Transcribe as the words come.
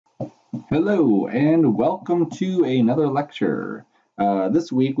Hello and welcome to another lecture.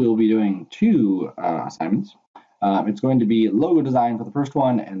 This week we will be doing two assignments. It's going to be logo design for the first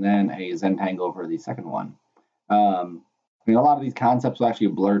one and then a Zentangle for the second one. A lot of these concepts will actually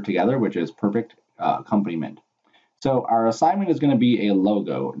blur together, which is perfect accompaniment. So our assignment is going to be a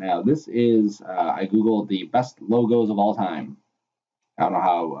logo. Now this is, I Googled the best logos of all time. I don't know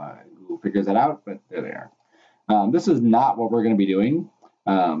how Google figures that out, but there they are. This is not what we're going to be doing.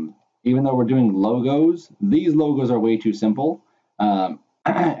 Even though we're doing logos, these logos are way too simple.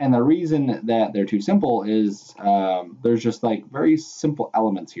 And the reason that they're too simple is there's just like very simple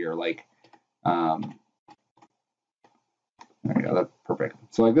elements here. Like, there we go, that's perfect.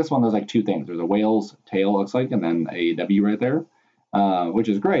 So like this one, there's like two things. There's a whale's tail, looks like, and then a W right there, which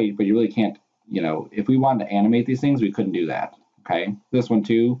is great, but you really can't, if we wanted to animate these things, we couldn't do that, okay? This one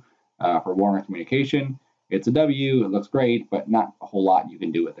too, for Warner Communication, it's a W, it looks great, but not a whole lot you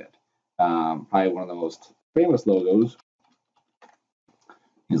can do with it. Probably one of the most famous logos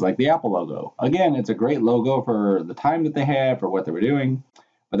is like the Apple logo. Again, it's a great logo for the time that they have, for what they were doing,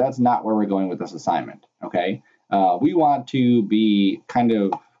 but that's not where we're going with this assignment, okay? We want to be kind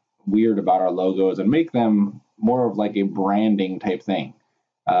of weird about our logos and make them more of like a branding type thing.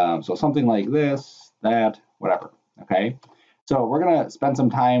 So something like this, that, whatever, okay? So we're gonna spend some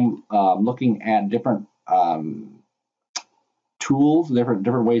time looking at different tools,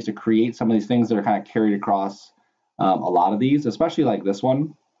 different ways to create some of these things that are kind of carried across a lot of these, especially like this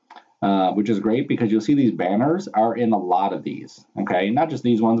one, which is great because you'll see these banners are in a lot of these, okay? Not just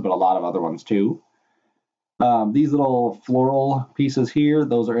these ones, but a lot of other ones too. These little floral pieces here,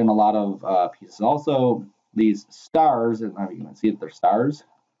 those are in a lot of pieces also. These stars, and you can see that they're stars.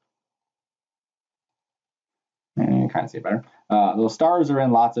 And you kind of see it better. Those stars are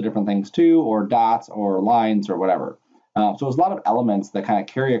in lots of different things too, or dots or lines or whatever. So there's a lot of elements that kind of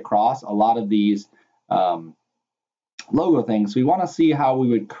carry across a lot of these logo things. So we want to see how we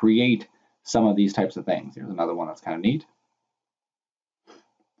would create some of these types of things. Here's another one that's kind of neat.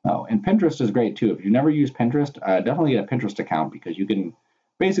 Oh, and Pinterest is great too. If you've never used Pinterest, definitely get a Pinterest account because you can,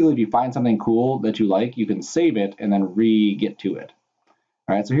 basically if you find something cool that you like, you can save it and then re-get to it.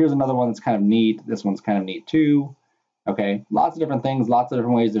 All right, so here's another one that's kind of neat. This one's kind of neat too. Okay, lots of different things, lots of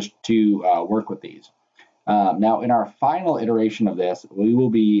different ways to work with these. Now, in our final iteration of this, we will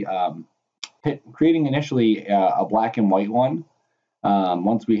be creating initially a black and white one.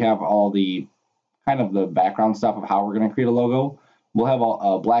 Once we have all the kind of the background stuff of how we're going to create a logo, we'll have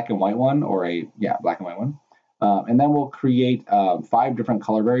a black and white one, or black and white one. And then we'll create 5 different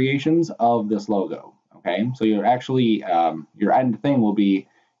color variations of this logo. Okay, so you're actually, your end thing will be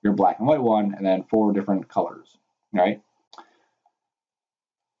your black and white one, and then 4 different colors. All right.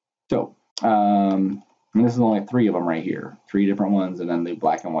 So, and this is only 3 of them right here, 3 different ones, and then the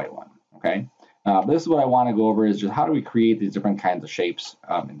black and white one, okay? This is what I want to go over is just how do we create these different kinds of shapes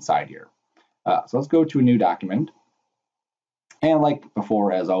inside here. So let's go to a new document. And like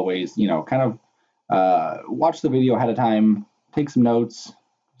before, as always, kind of watch the video ahead of time, take some notes,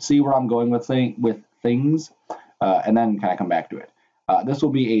 see where I'm going with things, and then kind of come back to it. This will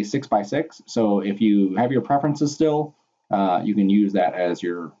be a 6x6, so if you have your preferences still, you can use that as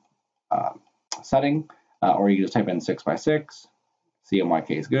your setting. Or you can just type in 6x6,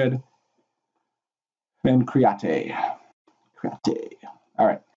 CMYK is good, and create. All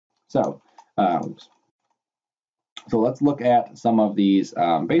right, so so let's look at some of these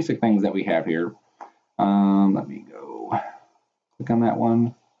basic things that we have here. Let me go click on that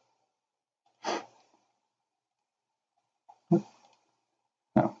one.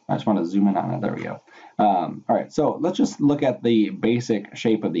 No, I just want to zoom in on it. There we go. All right, so let's just look at the basic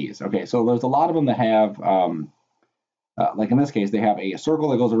shape of these. Okay, so there's a lot of them that have, like in this case, they have a circle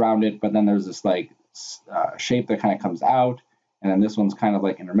that goes around it, but then there's this like shape that kind of comes out, and then this one's kind of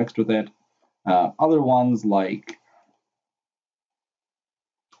like intermixed with it. Other ones like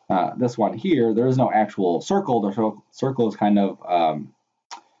this one here, there is no actual circle. The circle is kind of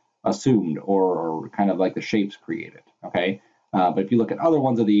assumed or kind of like the shapes created, okay? But if you look at other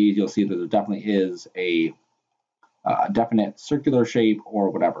ones of these, you'll see that there definitely is a definite circular shape or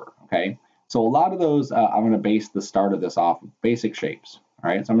whatever, okay? So a lot of those, I'm going to base the start of this off of basic shapes, all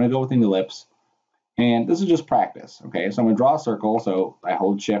right? So I'm going to go with an ellipse, and this is just practice, okay? So I'm going to draw a circle, so I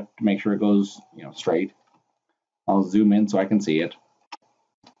hold shift to make sure it goes, straight. I'll zoom in so I can see it.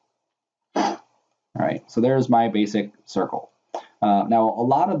 All right, so there's my basic circle. Now, a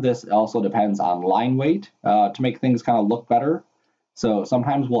lot of this also depends on line weight to make things kind of look better. So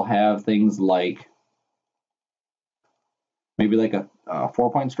sometimes we'll have things like maybe like a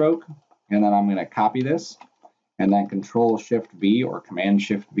 4-point stroke, and then I'm going to copy this and then Control Shift V or Command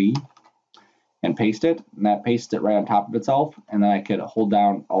Shift V and paste it, and that pastes it right on top of itself, and then I could hold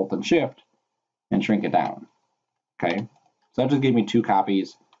down Alt and Shift and shrink it down. Okay, so that just gave me 2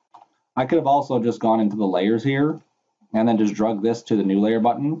 copies. I could have also just gone into the layers here and then just drug this to the new layer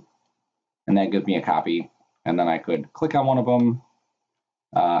button, and that gives me a copy. And then I could click on one of them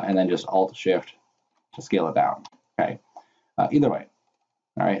and then just Alt Shift to scale it down. Okay, either way.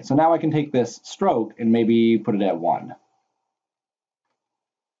 All right, so now I can take this stroke and maybe put it at 1.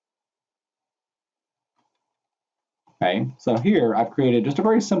 Okay, so here I've created just a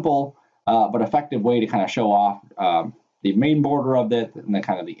very simple but effective way to kind of show off the main border of it and then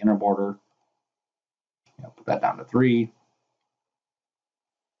kind of the inner border. Put that down to 3.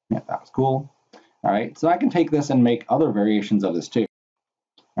 Yeah, that was cool. All right, so I can take this and make other variations of this too.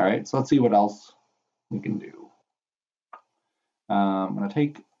 All right, so let's see what else we can do. I'm going to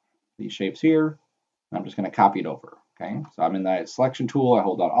take these shapes here, and I'm just going to copy it over. Okay, so I'm in the selection tool, I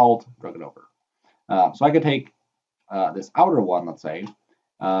hold down Alt, drag it over. So I could take this outer one, let's say,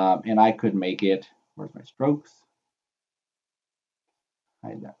 and I could make it, where's my strokes?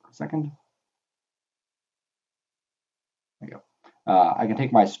 Hide that for a second. There you go. I can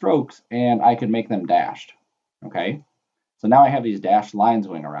take my strokes and I can make them dashed. Okay, so now I have these dashed lines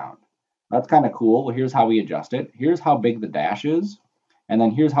going around. That's kind of cool. Well, here's how we adjust it. Here's how big the dash is, and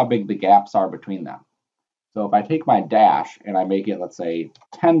then here's how big the gaps are between them. So if I take my dash and I make it, let's say,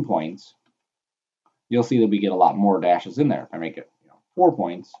 10 points, you'll see that we get a lot more dashes in there. If I make it 4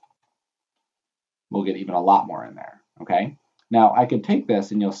 points, we'll get even a lot more in there. Okay. Now I could take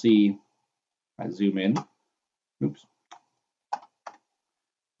this and you'll see, if I zoom in, oops.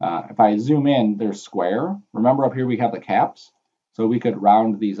 If I zoom in, there's square. Remember up here we have the caps. So we could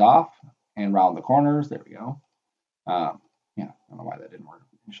round these off and round the corners. There we go. Yeah, I don't know why that didn't work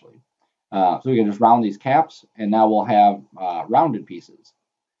initially. So we can just round these caps, and now we'll have rounded pieces.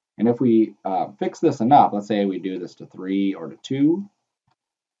 And if we fix this enough, let's say we do this to 3 or to 2,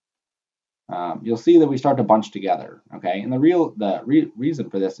 you'll see that we start to bunch together. Okay, and the reason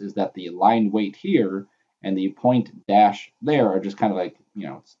for this is that the line weight here and the point dash there are just kind of like,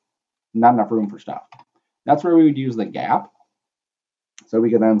 it's not enough room for stuff. That's where we would use the gap. So we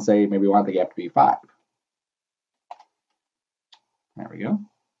can then say maybe we want the gap to be 5. There we go.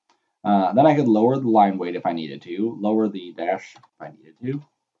 Then I could lower the line weight if I needed to, lower the dash if I needed to,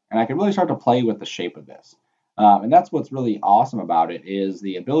 and I could really start to play with the shape of this. And that's what's really awesome about it, is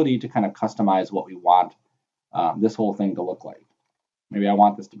the ability to kind of customize what we want this whole thing to look like. Maybe I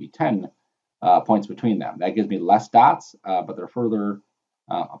want this to be 10 points between them. That gives me less dots, but they're further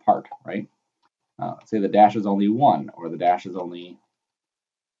apart, right? Say the dash is only 1, or the dash is only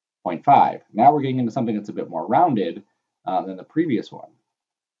 0.5. Now we're getting into something that's a bit more rounded than the previous one.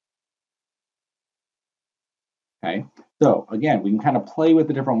 Okay, so again, we can kind of play with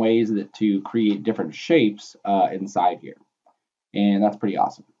the different ways to create different shapes inside here, and that's pretty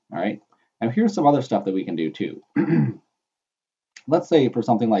awesome. All right, now here's some other stuff that we can do too. Let's say for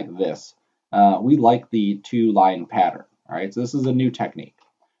something like this, we like the 2-line pattern. All right, so this is a new technique.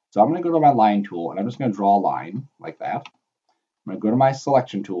 So I'm going to go to my line tool, and I'm just going to draw a line like that. I'm going to go to my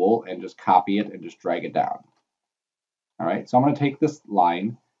selection tool and just copy it and just drag it down. All right, so I'm going to take this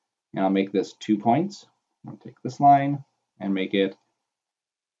line and I'll make this 2 points. I'm going to take this line and make it,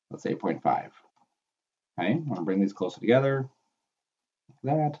 let's say, 0.5. Okay, I'm going to bring these closer together,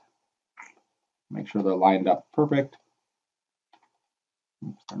 like that. Make sure they're lined up perfect.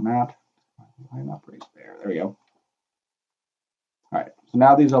 Oops, they're not. Line up right there. There we go. All right, so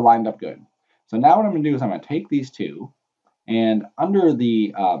now these are lined up good. So now what I'm going to do is I'm going to take these two, and under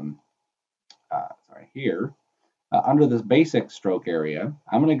the, under this basic stroke area,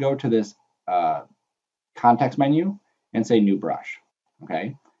 I'm going to go to this context menu and say new brush.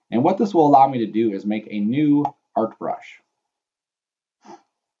 Okay, and what this will allow me to do is make a new art brush.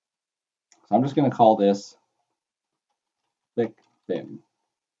 So I'm just going to call this thick thin.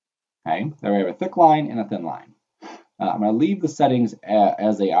 Okay, there we have a thick line and a thin line. I'm going to leave the settings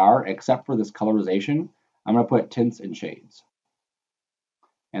as they are, except for this colorization. I'm going to put tints and shades,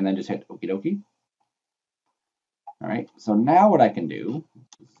 and then just hit okie dokie. All right, so now what I can do,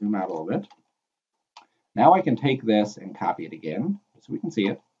 zoom out a little bit. Now I can take this and copy it again, so we can see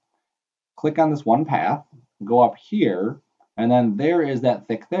it. Click on this one path, go up here, and then there is that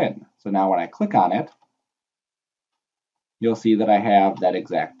thick thin. So now when I click on it, you'll see that I have that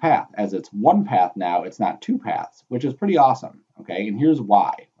exact path. As it's one path now, it's not two paths, which is pretty awesome. Okay, and here's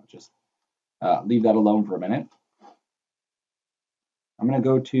why. Let's just leave that alone for a minute. I'm going to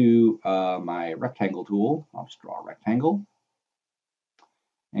go to my rectangle tool. I'll just draw a rectangle.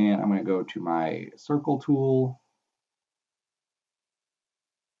 And I'm going to go to my circle tool.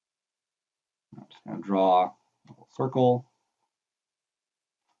 Now draw a little circle.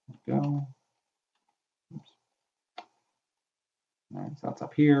 There we go. Oops. All right, so that's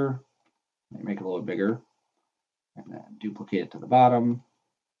up here. Make it a little bigger, and then duplicate it to the bottom.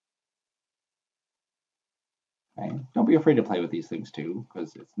 Okay. Don't be afraid to play with these things too,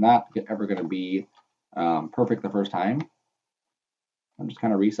 because it's not ever going to be perfect the first time. I'm just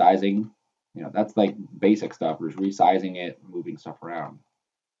kind of resizing. You know, that's like basic stuff. We're just resizing it, moving stuff around.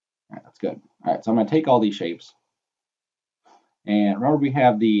 All right, that's good. All right, so I'm going to take all these shapes. And remember, we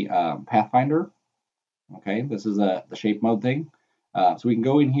have the Pathfinder. Okay, this is the shape mode thing. So we can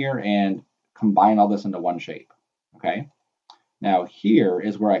go in here and combine all this into one shape. Okay. Now here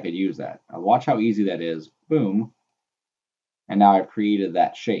is where I could use that. Now watch how easy that is. Boom. And now I've created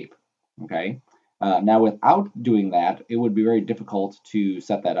that shape. Okay. Now without doing that, it would be very difficult to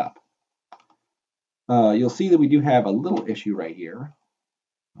set that up. You'll see that we do have a little issue right here.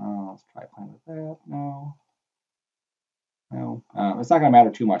 Let's try playing with that. No. No. It's not going to matter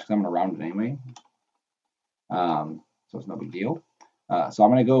too much because I'm going to round it anyway. So it's no big deal. So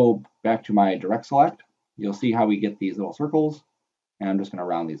I'm going to go back to my direct select. You'll see how we get these little circles. And I'm just going to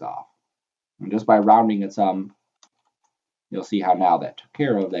round these off. And just by rounding it some, you'll see how now that took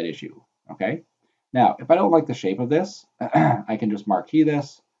care of that issue. Okay. Now, if I don't like the shape of this, I can just marquee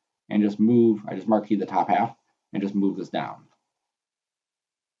this and just move. I just marquee the top half and just move this down.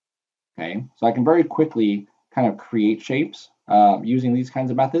 Okay. So I can very quickly kind of create shapes using these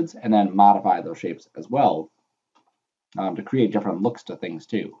kinds of methods and then modify those shapes as well to create different looks to things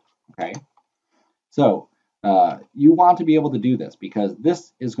too. Okay. So you want to be able to do this because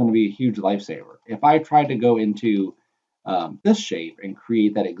this is going to be a huge lifesaver. If I tried to go into this shape and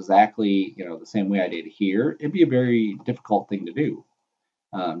create that exactly, you know, the same way I did here, it'd be a very difficult thing to do.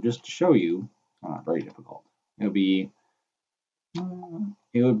 Just to show you, very difficult. It would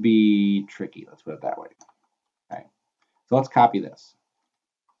be tricky. Let's put it that way. Okay. So let's copy this.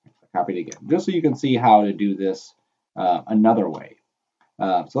 Copy it again, just so you can see how to do this another way.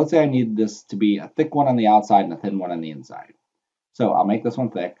 So let's say I need this to be a thick one on the outside and a thin one on the inside. So I'll make this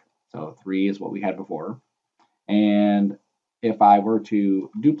one thick. So 3 is what we had before. And if I were to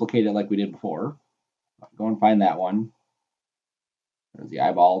duplicate it like we did before, go and find that one. There's the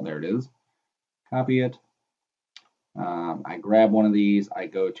eyeball. There it is. Copy it. I grab one of these. I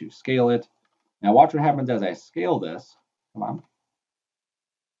go to scale it. Now watch what happens as I scale this. Come on.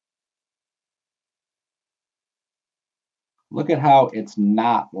 Look at how it's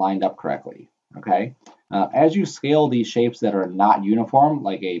not lined up correctly. Okay. As you scale these shapes that are not uniform,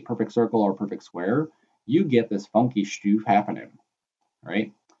 like a perfect circle or perfect square, you get this funky stoof happening,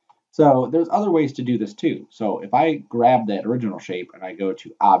 right? So there's other ways to do this too. So if I grab that original shape and I go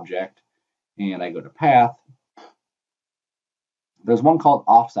to Object and I go to Path, there's one called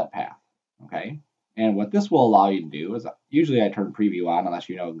Offset Path, okay? And what this will allow you to do is, usually I turn Preview on unless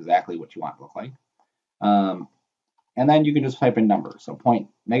you know exactly what you want it to look like. And then you can just type in numbers, so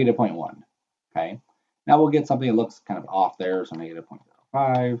 -0.1, okay? Now we'll get something that looks kind of off there, so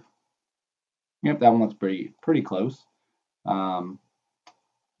 -0.05. Yep, that one looks pretty close. We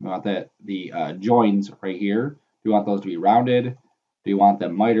want the joins right here. Do you want those to be rounded? Do you want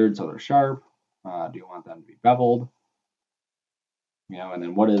them mitered so they're sharp? Do you want them to be beveled? You know, and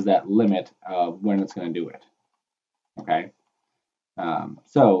then what is that limit of when it's going to do it? Okay.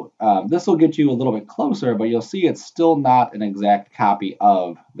 This will get you a little bit closer, but you'll see it's still not an exact copy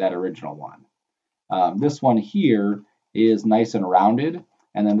of that original one. This one here is nice and rounded,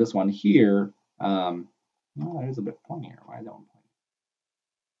 and then this one here, well, that is a bit pointier. Why is that one pointy?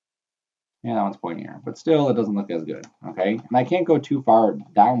 Yeah, that one's pointier, but still it doesn't look as good, okay? And I can't go too far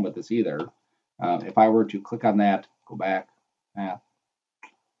down with this either. If I were to click on that, go back,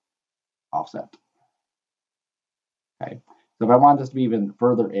 offset. Okay, so if I want this to be even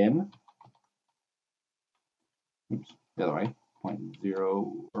further in, oops, the other way,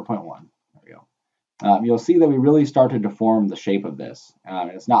 0.0 or 0.1, there we go. You'll see that we really started to form the shape of this.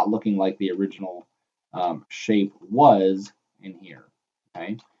 And it's not looking like the original shape was in here,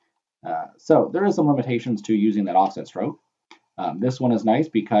 okay? So there is some limitations to using that offset stroke. This one is nice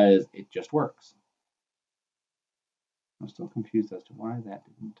because it just works. I'm still confused as to why that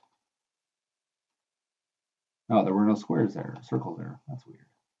didn't. Oh, there were no squares there, circles there. That's weird.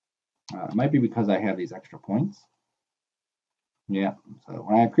 It might be because I have these extra points. Yeah, so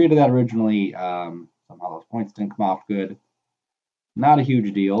when I created that originally, somehow those points didn't come off good. Not a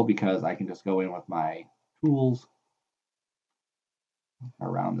huge deal because I can just go in with my tools,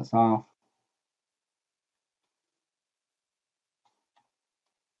 round this off.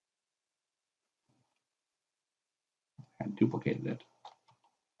 And duplicated it.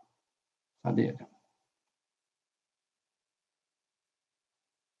 I did.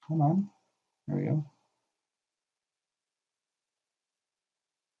 Come on. There we go.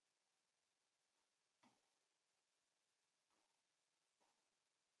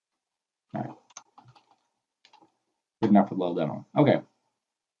 All right. Good enough for the little demo. Okay.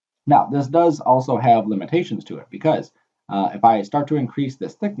 Now, this does also have limitations to it because if I start to increase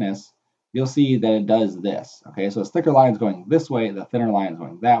this thickness, you'll see that it does this. Okay, so the thicker line is going this way, the thinner line is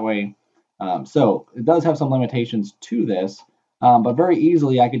going that way. So it does have some limitations to this, but very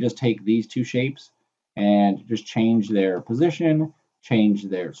easily I could just take these two shapes and just change their position, change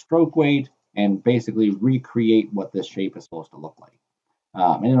their stroke weight, and basically recreate what this shape is supposed to look like.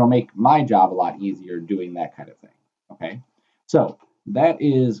 And it'll make my job a lot easier doing that kind of thing. Okay, so that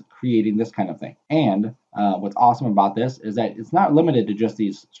is creating this kind of thing. And what's awesome about this is that it's not limited to just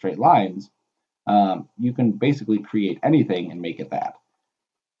these straight lines. You can basically create anything and make it that.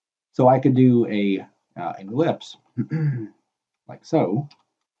 So I could do an ellipse like so.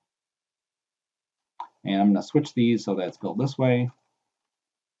 And I'm going to switch these so that it's filled this way.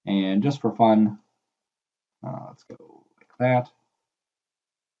 And just for fun, let's go like that.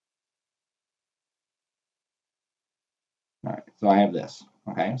 All right, so I have this.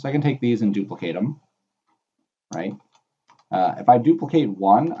 Okay, so I can take these and duplicate them, right? If I duplicate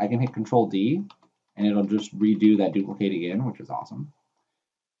one, I can hit Control D, and it'll just redo that duplicate again, which is awesome.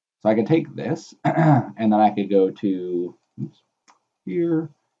 So I could take this, and then I could go to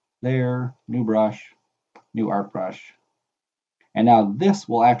here, there, new brush, new art brush, and now this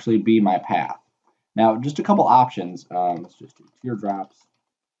will actually be my path. Now, just a couple options. Let's just do teardrops.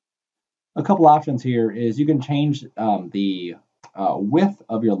 A couple options here is you can change the width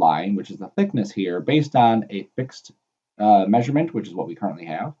of your line, which is the thickness here, based on a fixed measurement, which is what we currently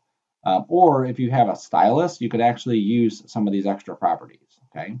have. Or if you have a stylus, you could actually use some of these extra properties.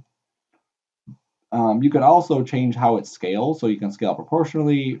 Okay. You could also change how it scales, so you can scale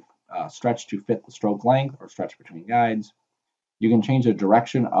proportionally, stretch to fit the stroke length, or stretch between guides. You can change the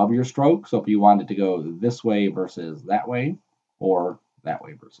direction of your stroke, so if you wanted to go this way versus that way, or that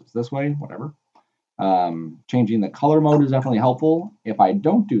way versus this way, whatever. Changing the color mode is definitely helpful. If I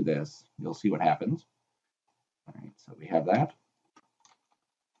don't do this, you'll see what happens. All right, so we have that.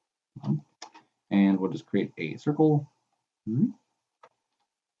 And we'll just create a circle.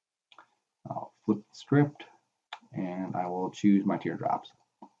 I'll flip the script, and I will choose my teardrops.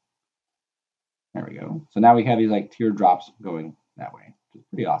 There we go. So now we have these like teardrops going that way, which is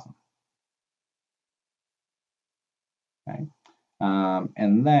pretty awesome. Okay.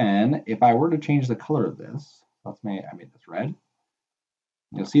 And then if I were to change the color of this, I made this red.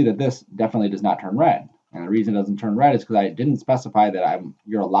 You'll see that this definitely does not turn red. And the reason it doesn't turn red is because I didn't specify that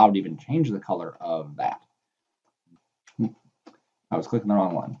you're allowed to even change the color of that. I was clicking the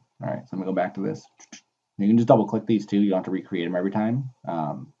wrong one. All right, so I'm gonna go back to this. You can just double click these two. You don't have to recreate them every time.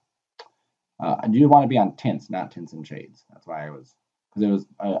 I do want to be on tints, not tints and shades. That's why because it was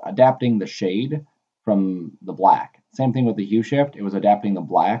adapting the shade from the black. Same thing with the hue shift. It was adapting the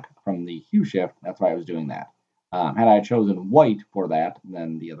black from the hue shift. That's why I was doing that. Had I chosen white for that,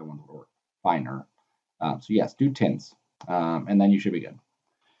 then the other ones were finer. So yes, do tints, and then you should be good.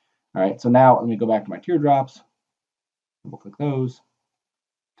 All right, so now let me go back to my teardrops. Double click those.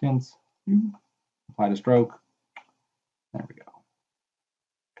 Tints. Apply to stroke. There we go.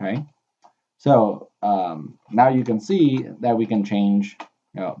 Okay. So now you can see that we can change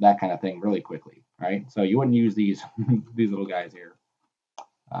that kind of thing really quickly, right? So you wouldn't use these these little guys here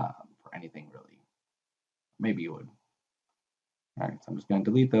for anything really. Maybe you would. All right, so I'm just going to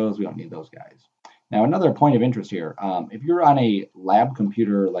delete those. We don't need those guys. Now another point of interest here, if you're on a lab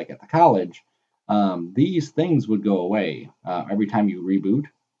computer like at the college, these things would go away every time you reboot,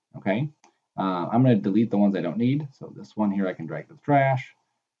 okay? I'm going to delete the ones I don't need. So this one here I can drag to the trash.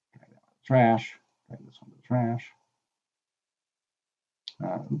 Trash, drag this one to the trash.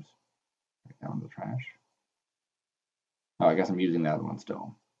 Oops, drag that one to the trash. Oh, I guess I'm using the other one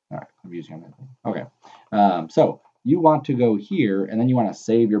still. All right, I'm using that one. Okay, so you want to go here, and then you want to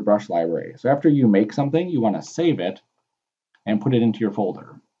save your brush library. So after you make something, you want to save it and put it into your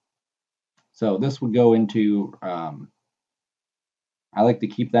folder. So this would go into, I like to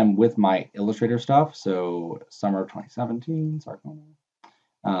keep them with my Illustrator stuff. So summer 2017, Sarcoma.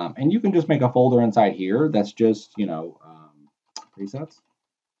 And you can just make a folder inside here that's just, presets.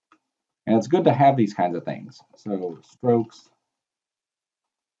 And it's good to have these kinds of things. So strokes,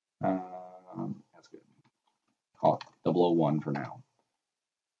 that's good. Call it 001 for now.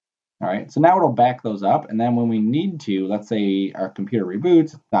 All right, so now it'll back those up. And then when we need to, let's say our computer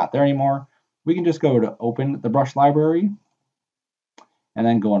reboots, it's not there anymore, we can just go to open the brush library and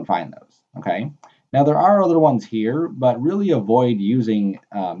then go and find those, okay? Now there are other ones here, but really avoid using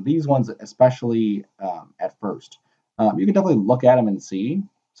these ones, especially at first. You can definitely look at them and see.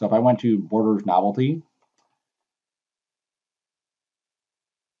 So if I went to Borders Novelty,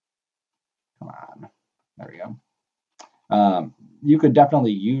 come on, there we go. You could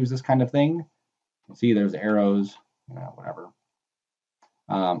definitely use this kind of thing. See, there's arrows, whatever.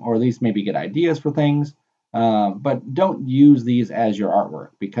 Or at least maybe get ideas for things. But don't use these as your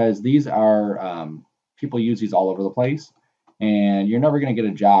artwork because these are, people use these all over the place and you're never going to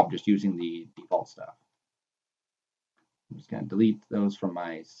get a job just using the default stuff. I'm just going to delete those from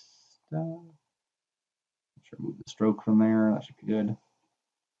my stuff. Remove the stroke from there. That should be good.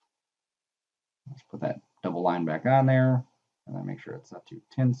 Let's put that double line back on there and then make sure it's not too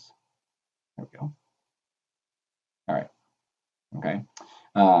tense. There we go. All right. Okay.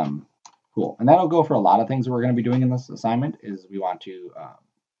 Cool. And that'll go for a lot of things that we're going to be doing in this assignment is we want to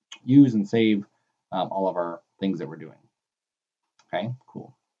use and save all of our things that we're doing. Okay,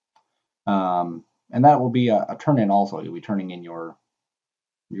 cool. And that will be a turn in also. You'll be turning in your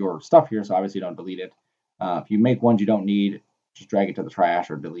stuff here, so obviously don't delete it. If you make ones you don't need, just drag it to the trash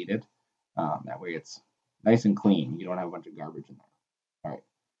or delete it. That way it's nice and clean. You don't have a bunch of garbage in there. All right.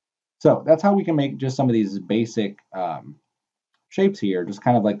 So that's how we can make just some of these basic shapes here, just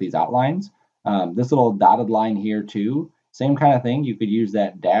kind of like these outlines. This little dotted line here too, same kind of thing. You could use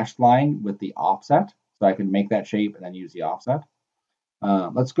that dashed line with the offset. So I can make that shape and then use the offset.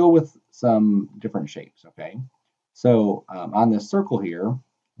 Let's go with some different shapes, okay? So on this circle here,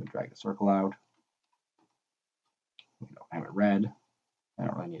 I'm drag the circle out. We don't have it red. I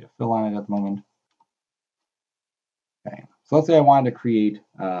don't really need a fill on it at the moment. Okay, so let's say I wanted to create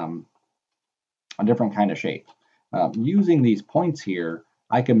a different kind of shape. Using these points here,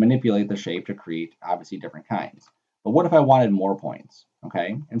 I can manipulate the shape to create obviously different kinds. But what if I wanted more points?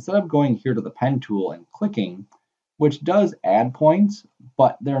 Okay, instead of going here to the pen tool and clicking, which does add points,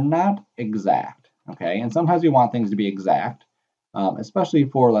 but they're not exact. Okay, and sometimes we want things to be exact, especially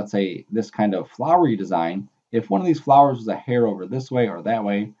for, let's say, this kind of flowery design. If one of these flowers was a hair over this way or that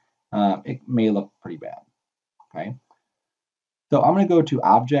way, it may look pretty bad. Okay, so I'm going to go to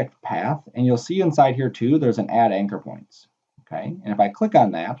Object Path, and you'll see inside here too, there's an Add Anchor Points. Okay, and if I click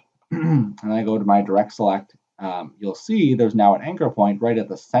on that, and I go to my Direct Select, you'll see there's now an anchor point right at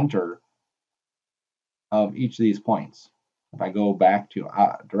the center of each of these points. If I go back to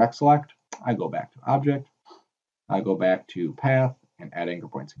Direct Select, I go back to Object, I go back to Path, and Add Anchor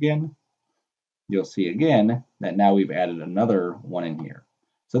Points again. You'll see again that now we've added another one in here.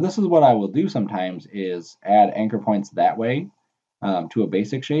 So this is what I will do sometimes is add anchor points that way to a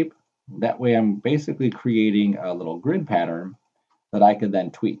basic shape. That way I'm basically creating a little grid pattern that I could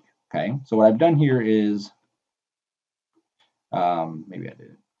then tweak. Okay, so what I've done here is, maybe I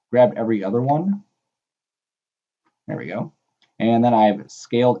did grab every other one. There we go. And then I've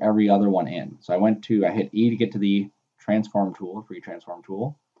scaled every other one in. So I hit E to get to the transform tool, free transform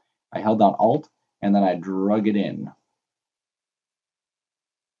tool. I held down Alt and then I drug it in.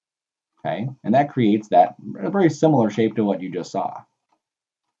 Okay, and that creates a very similar shape to what you just saw.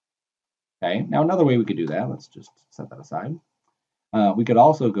 Okay, now another way we could do that, let's just set that aside. We could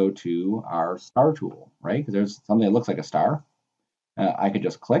also go to our star tool, right? Because there's something that looks like a star. I could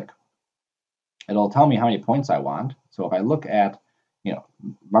just click. It'll tell me how many points I want. So if I look at,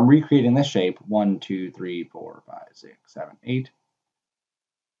 I'm recreating this shape, 1, 2, 3, 4, 5, 6, 7, 8.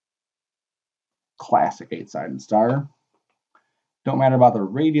 Classic 8-sided star. Don't matter about the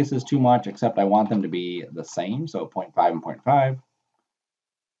radiuses too much, except I want them to be the same, so 0.5 and 0.5.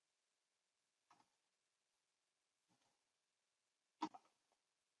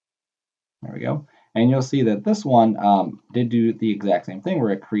 There we go. And you'll see that this one did do the exact same thing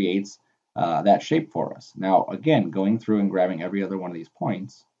where it creates that shape for us. Now, again, going through and grabbing every other one of these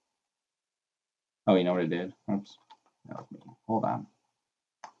points. Oh, you know what it did? Oops. That was me. Hold on.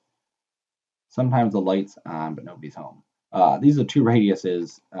 Sometimes the light's on, but nobody's home. These are two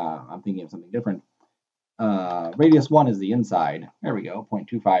radiuses. I'm thinking of something different. Radius 1 is the inside. There we go.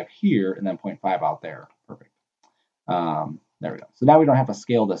 0.25 here, and then 0.5 out there. Perfect. There we go. So now we don't have to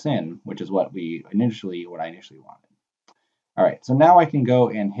scale this in, which is what I initially wanted. All right, so now I can go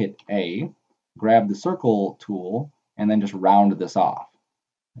and hit A, grab the circle tool, and then just round this off.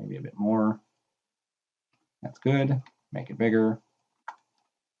 Maybe a bit more. That's good. Make it bigger.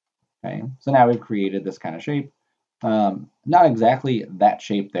 Okay, so now we've created this kind of shape. Not exactly that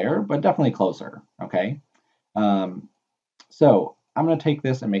shape there, but definitely closer. Okay, so I'm going to take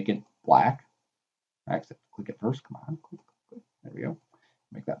this and make it black. Actually, click it first. Come on, click. There we go.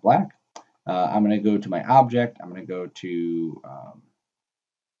 Make that black. I'm going to go to my object. I'm going to go to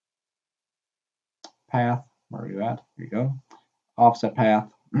path. Where are you at? Here you go. Offset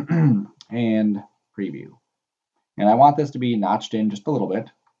path and preview. And I want this to be notched in just a little bit.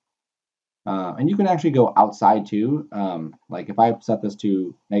 And you can actually go outside too. Like if I set this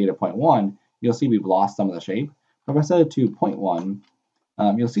to -0.1, you'll see we've lost some of the shape. But if I set it to 0.1,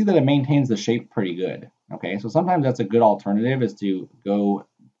 you'll see that it maintains the shape pretty good. Okay, so sometimes that's a good alternative, is to go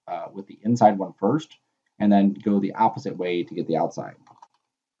with the inside one first and then go the opposite way to get the outside.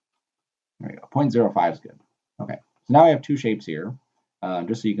 There we go. 0.05 is good. Okay, so now I have two shapes here.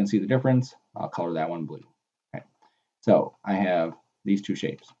 Just so you can see the difference, I'll color that one blue. Okay, so I have these two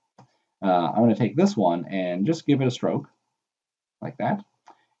shapes. I'm going to take this one and just give it a stroke like that.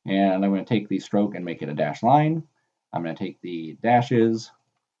 And I'm going to take the stroke and make it a dashed line. I'm going to take the dashes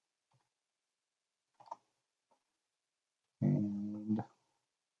and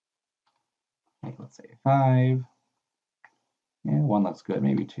make, let's say, 5. Yeah, 1 looks good,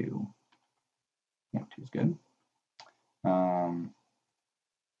 maybe 2. Yeah, 2 is good. Yeah,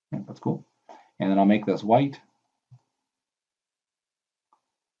 that's cool. And then I'll make this white.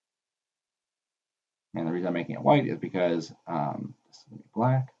 And the reason I'm making it white is because this is going to be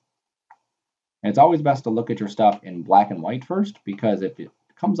black. And it's always best to look at your stuff in black and white first, because if it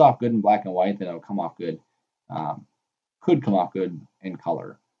comes off good in black and white, then it'll come off good, could come off good in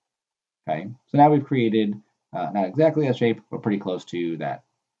color. Okay, so now we've created not exactly a shape, but pretty close to that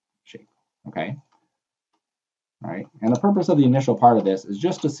shape. Okay, all right, and the purpose of the initial part of this is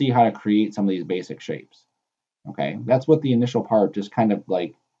just to see how to create some of these basic shapes. Okay, that's what the initial part just kind of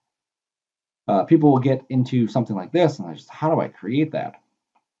like, people will get into something like this and they're just, how do I create that?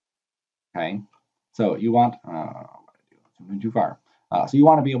 Okay, so you want, too far. So you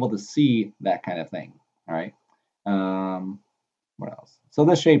want to be able to see that kind of thing. All right. What else? So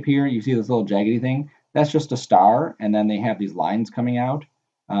this shape here, you see this little jaggedy thing. That's just a star, and then they have these lines coming out,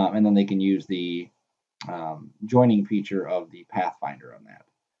 and then they can use the joining feature of the Pathfinder on that.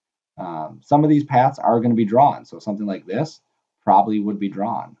 Some of these paths are going to be drawn, so something like this probably would be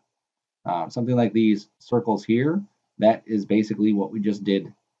drawn. Something like these circles here, that is basically what we just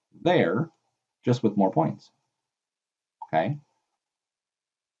did there, just with more points. Okay.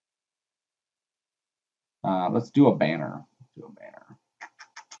 Let's do a banner.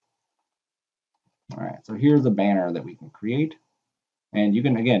 All right, so here's a banner that we can create. And you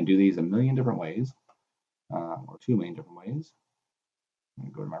can, again, do these a million different ways, or 2 million different ways. I'm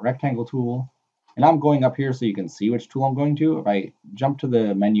going to go to my rectangle tool. And I'm going up here so you can see which tool I'm going to. If I jump to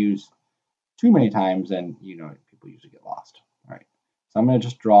the menus too many times, then people usually get lost. All right, so I'm going to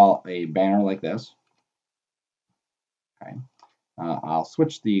just draw a banner like this. Okay, I'll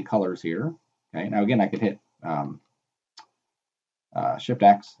switch the colors here. Okay, now again, I could hit Shift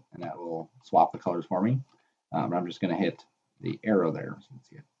X, and that will swap the colors for me. But I'm just going to hit the arrow there so you can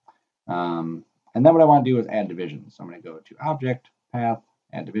see it. And then what I want to do is add divisions. So I'm going to go to Object, Path,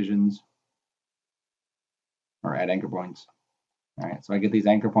 Add Divisions, or Add Anchor Points. All right, so I get these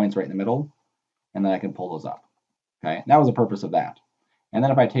anchor points right in the middle, and then I can pull those up. Okay, that was the purpose of that. And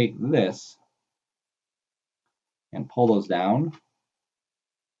then if I take this and pull those down,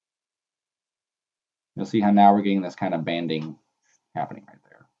 you'll see how now we're getting this kind of banding happening right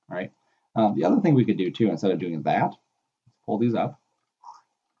there. All right. The other thing we could do too, instead of doing that, pull these up,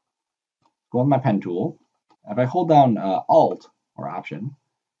 go with my pen tool. If I hold down Alt or Option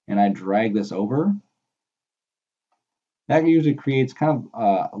and I drag this over, that usually creates kind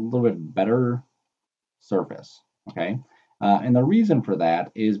of a little bit better surface. Okay. And the reason for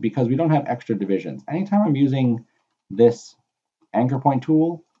that is because we don't have extra divisions. Anytime I'm using this anchor point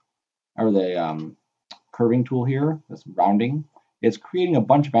tool, or the curving tool here, this rounding, it's creating a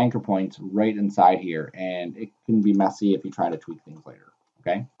bunch of anchor points right inside here, and it can be messy if you try to tweak things later.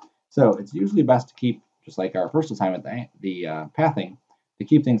 Okay, so it's usually best to keep, just like our first assignment, the pathing, to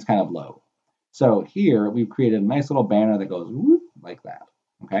keep things kind of low. So here we've created a nice little banner that goes whoop, like that.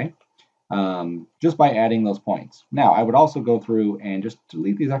 Okay, just by adding those points. Now I would also go through and just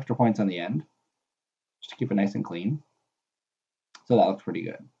delete these extra points on the end, just to keep it nice and clean. So that looks pretty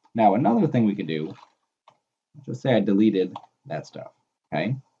good. Now another thing we could do, just say I deleted that stuff.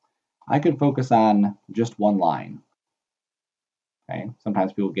 Okay, I could focus on just one line. Okay,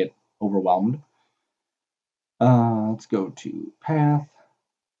 sometimes people get overwhelmed. Let's go to Path,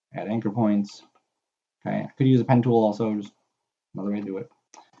 add anchor points. Okay, I could use a pen tool also, just another way to do it.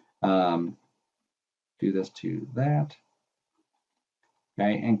 Do this to that.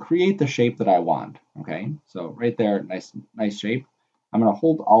 Okay, and create the shape that I want. Okay, so right there, nice shape. I'm going to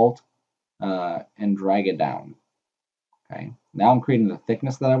hold Alt and drag it down. Okay, now I'm creating the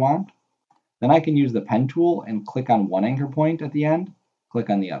thickness that I want. Then I can use the pen tool and click on one anchor point at the end, click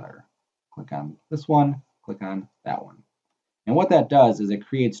on the other. click on this one, click on that one. And what that does is it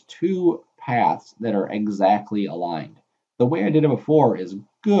creates two paths that are exactly aligned. The way I did it before is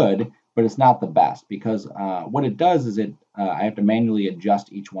good, but it's not the best because what it does is I have to manually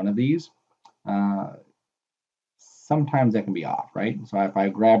adjust each one of these. Sometimes that can be off, right? So if I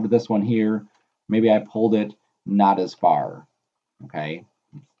grabbed this one here, maybe I pulled it not as far, okay?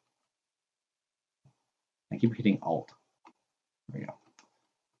 I keep hitting Alt. There we go.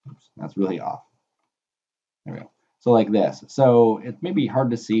 Oops, that's really off. There we go. So like this. So it may be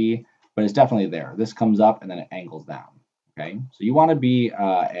hard to see, but it's definitely there. This comes up and then it angles down. Okay. So you want to be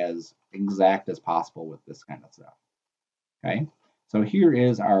as exact as possible with this kind of stuff. Okay. So here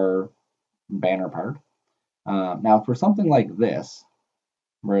is our banner part. Now for something like this,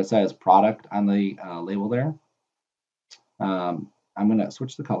 where it says product on the label there, I'm going to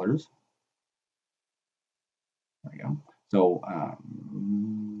switch the colors. There we go. So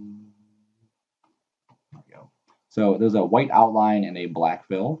there we go. So there's a white outline and a black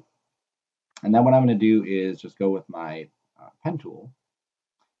fill. And then what I'm going to do is just go with my pen tool,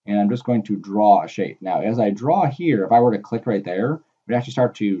 and I'm just going to draw a shape. Now, as I draw here, if I were to click right there, it would actually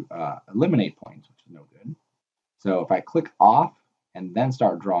start to eliminate points, which is no good. So if I click off and then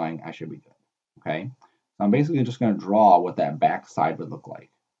start drawing, I should be good. Okay, so I'm basically just going to draw what that back side would look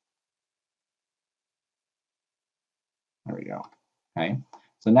like. There we go. Okay,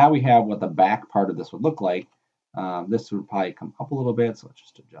 so now we have what the back part of this would look like. This would probably come up a little bit, so let's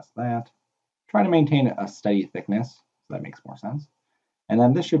just adjust that. Try to maintain a steady thickness, so that makes more sense. And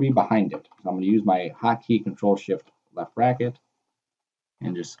then this should be behind it. So I'm going to use my hotkey Control Shift left bracket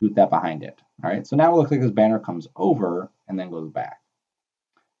and just scoot that behind it. All right, so now it looks like this banner comes over and then goes back.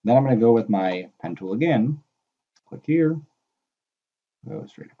 Then I'm going to go with my pen tool again, click here, go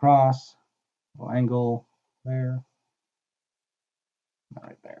straight across, little angle there,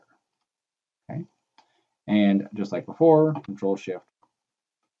 right there. Okay, and just like before, Control Shift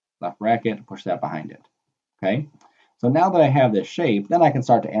left bracket, push that behind it. Okay, so now that I have this shape, then I can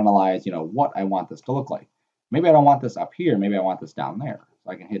start to analyze, what I want this to look like. Maybe I don't want this up here, maybe I want this down there.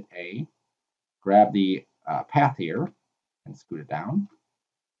 So I can hit A, grab the path here, and scoot it down.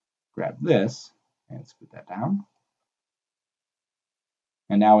 Grab this, and scoot that down.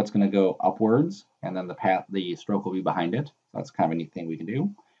 And now it's going to go upwards, and then the stroke will be behind it. So that's kind of a neat thing we can do.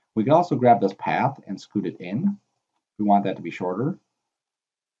 We can also grab this path and scoot it in. We want that to be shorter.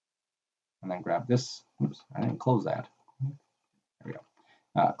 And then grab this. Oops, I didn't close that. There we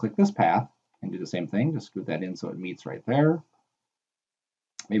go. Click this path and do the same thing. Just scoot that in so it meets right there.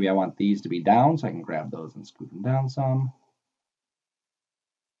 Maybe I want these to be down, so I can grab those and scoot them down some.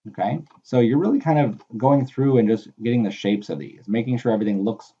 Okay, so you're really kind of going through and just getting the shapes of these, making sure everything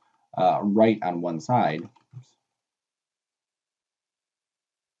looks right on one side.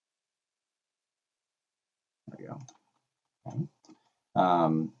 There we go.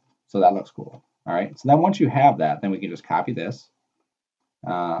 Okay. So that looks cool. All right, so then once you have that, then we can just copy this.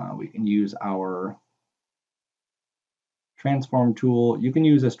 We can use our transform tool. You can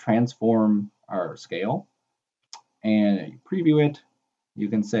use this transform or scale and you preview it. You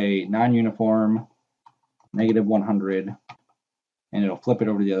can say non-uniform, -100, and it'll flip it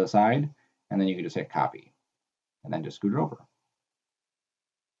over to the other side, and then you can just hit copy, and then just scoot it over.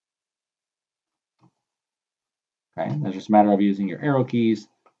 Okay, it's just a matter of using your arrow keys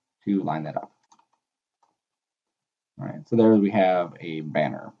to line that up. All right, so there we have a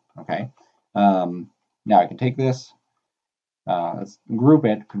banner. Okay, now I can take this, let's group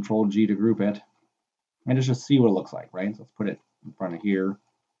it, Control G to group it, and just see what it looks like, right? So let's put it in front of here.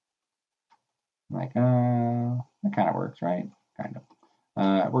 Like, that kind of works, right? Kind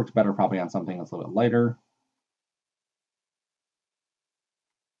of. It works better probably on something that's a little bit lighter.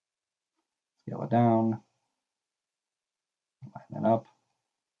 Scale it down. Line that up.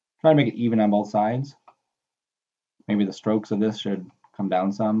 Try to make it even on both sides. Maybe the strokes of this should come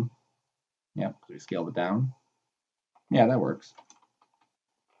down some. Yep, so we scaled it down. Yeah, that works.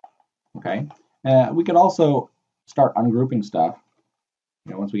 Okay. We could also start ungrouping stuff,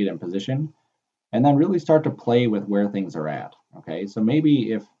 once we get in position, and then really start to play with where things are at. Okay, so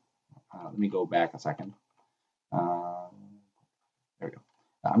maybe if, let me go back a second. There we go.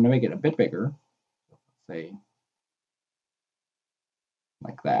 I'm going to make it a bit bigger, say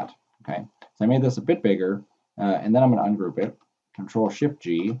like that. Okay, so I made this a bit bigger, and then I'm going to ungroup it. Control Shift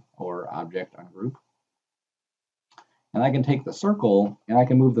G or Object Ungroup. And I can take the circle and I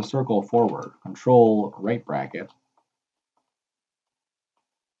can move the circle forward. Control right bracket.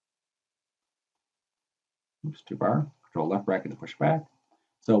 Oops, too far. Control left bracket to push back.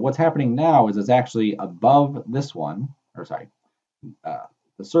 So what's happening now is it's actually above this one, or sorry,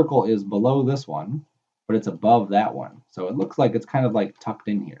 the circle is below this one, but it's above that one. So it looks like it's kind of like tucked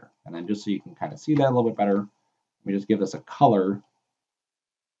in here. And then just so you can kind of see that a little bit better, we just give this a color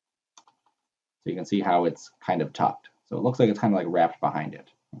so you can see how it's kind of tucked. So it looks like it's kind of like wrapped behind it,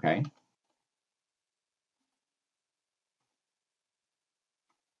 okay?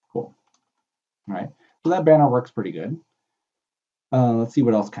 Cool. All right, so that banner works pretty good. Let's see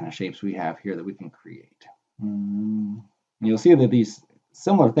what else kind of shapes we have here that we can create. You'll see that these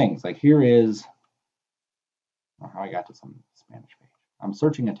similar things, like here is, how I got to some Spanish page. I'm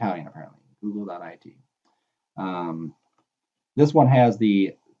searching Italian apparently, google.it. This one has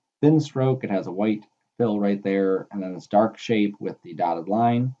the thin stroke, it has a white fill right there, and then this dark shape with the dotted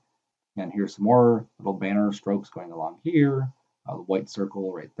line. And here's some more little banner strokes going along here, the white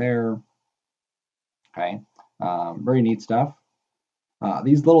circle right there. Okay, very neat stuff.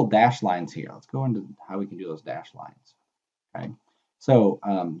 These little dash lines here, let's go into how we can do those dash lines. Okay, so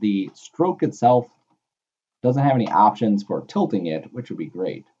the stroke itself doesn't have any options for tilting it, which would be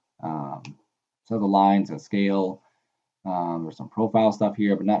great. So the lines and scale, there's some profile stuff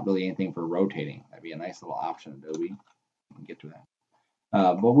here, but not really anything for rotating. That'd be a nice little option, Adobe. We can get to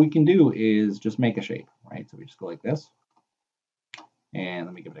that. What we can do is just make a shape, right? So we just go like this. And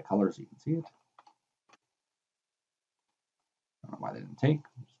let me give it a color so you can see it. I don't know why they didn't take.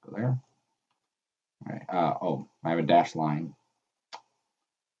 Just go there. All right. Oh, I have a dash line.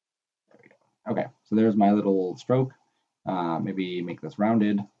 There we go. Okay, so there's my little stroke. Maybe make this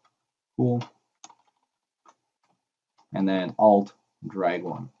rounded. Cool. And then Alt, drag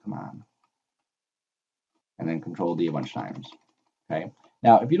one. Come on. And then Control D a bunch of times. Okay.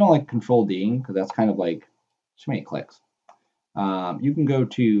 Now, if you don't like Control D, because that's kind of like too many clicks, you can go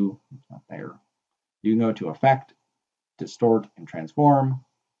to, it's not there. You can go to Effect, Distort, and Transform.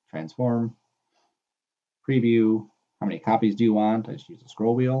 Transform. Preview. How many copies do you want? I just use the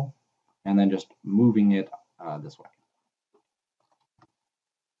scroll wheel. And then just moving it this way.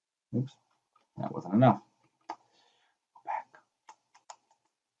 Oops, that wasn't enough. Go back.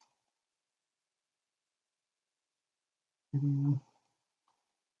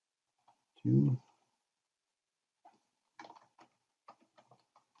 Two.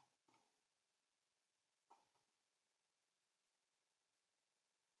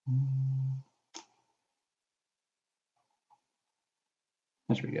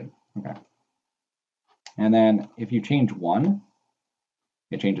 That should be good. Okay. And then if you change one,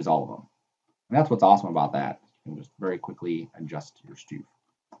 it changes all of them. And that's what's awesome about that. You can just very quickly adjust your stoof.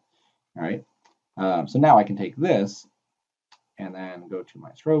 All right. So now I can take this and then go to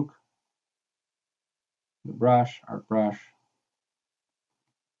my stroke, the brush, art brush,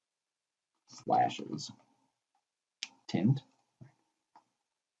 slashes, tint.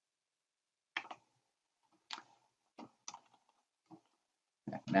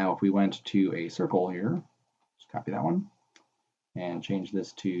 Now if we went to a circle here, just copy that one and change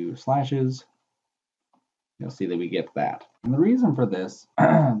this to slashes, you'll see that we get that. And the reason for this,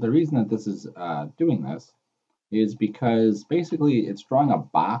 the reason that this is doing this is because basically it's drawing a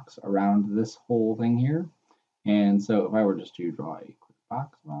box around this whole thing here. And so if I were just to draw a quick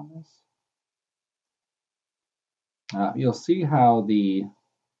box around this, you'll see how the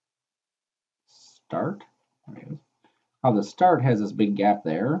start, how the start has this big gap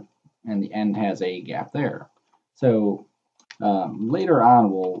there and the end has a gap there. So later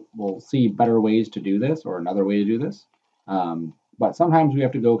on we'll see better ways to do this, or another way to do this. But sometimes we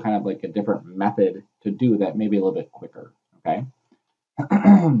have to go kind of like a different method to do that, maybe a little bit quicker, okay?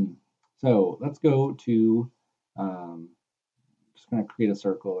 So let's go to, just gonna create a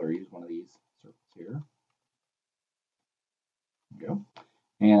circle or use one of these circles here. There we go.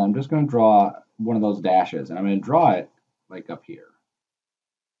 And I'm just gonna draw one of those dashes, and I'm gonna draw it like up here.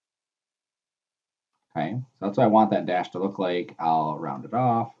 Okay, so that's what I want that dash to look like. I'll round it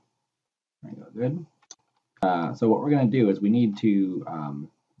off. There you go, good. So what we're going to do is we need to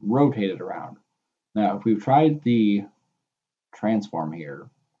rotate it around. Now, if we've tried the transform here,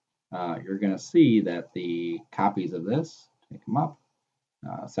 you're going to see that the copies of this, take them up,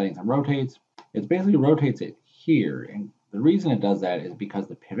 settings and rotates, it basically rotates it here. And the reason it does that is because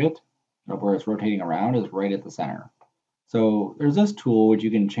the pivot of where it's rotating around is right at the center. So there's this tool which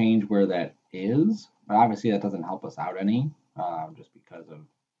you can change where that is, but obviously that doesn't help us out any, just because of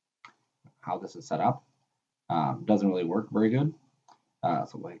how this is set up. Doesn't really work very good.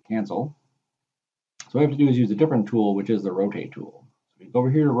 So we'll hit cancel. So what we have to do is use a different tool, which is the rotate tool. So we go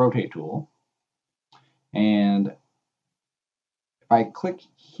over here to rotate tool, and if I click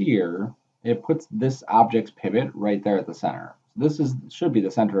here, it puts this object's pivot right there at the center. So this should be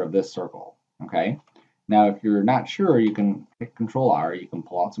the center of this circle. Okay. Now, if you're not sure, you can hit Control R, you can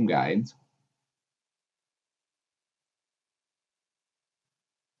pull out some guides.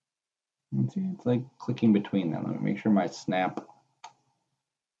 And see, it's like clicking between them. Let me make sure my snap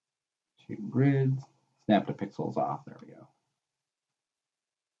to grids, snap to pixels off. There we go.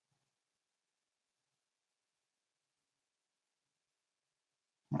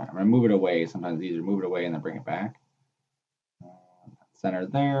 All right, I'm going to move it away. Sometimes it's easier to move it away and then bring it back. Center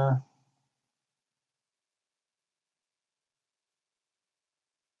there.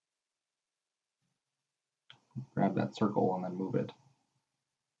 Grab that circle and then move it.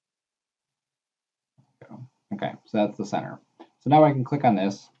 Okay, so that's the center. So now I can click on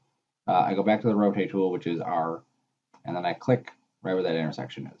this. I go back to the rotate tool, which is R, and then I click right where that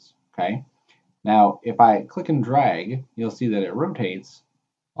intersection is. Okay. Now, if I click and drag, you'll see that it rotates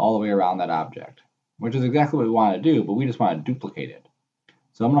all the way around that object, which is exactly what we want to do, but we just want to duplicate it.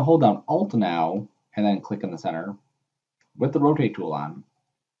 So I'm going to hold down Alt now and then click in the center with the rotate tool on.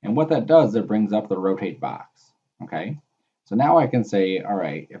 And what that does, it brings up the rotate box. Okay. So now I can say, all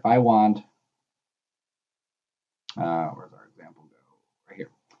right, if I want, where's our example go? Right here.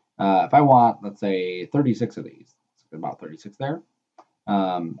 If I want, let's say, 36 of these, it's about 36 there.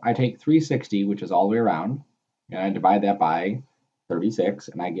 I take 360, which is all the way around, and I divide that by 36,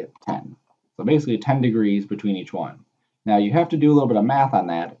 and I get 10. So basically 10 degrees between each one. Now you have to do a little bit of math on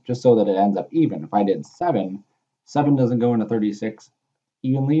that, just so that it ends up even. If I did 7, 7 doesn't go into 36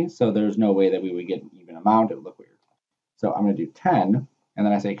 evenly, so there's no way that we would get an even amount. It would look weird. So I'm going to do 10, and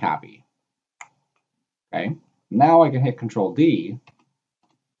then I say copy. Okay. Now I can hit Control D,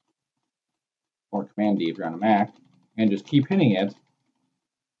 or Command D if you're on a Mac, and just keep hitting it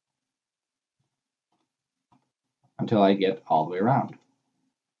until I get all the way around.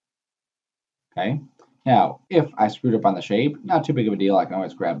 Okay. Now, if I screwed up on the shape, not too big of a deal. I can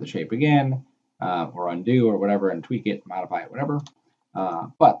always grab the shape again, or undo or whatever, and tweak it, modify it, whatever.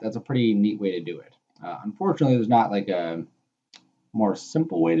 But that's a pretty neat way to do it. Unfortunately, there's not like a more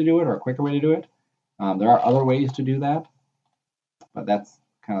simple way to do it or a quicker way to do it. There are other ways to do that, but that's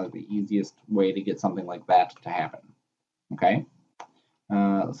kind of like the easiest way to get something like that to happen. Okay.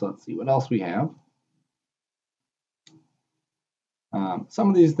 So let's see what else we have. Some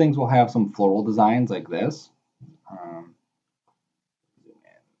of these things will have some floral designs like this.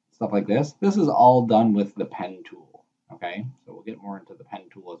 Stuff like this. This is all done with the pen tool. Okay, so we'll get more into the pen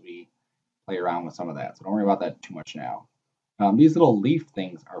tool as we play around with some of that. So don't worry about that too much now. These little leaf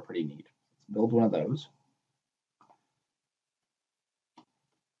things are pretty neat. Let's build one of those.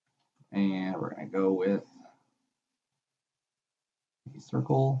 And we're going to go with a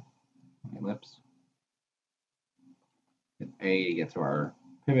circle, ellipse. Hit A to get to our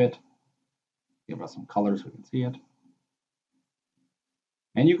pivot. Give us some color so we can see it.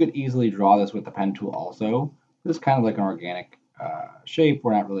 And you could easily draw this with the pen tool also. This is kind of like an organic shape.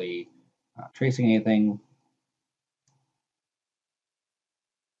 We're not really tracing anything.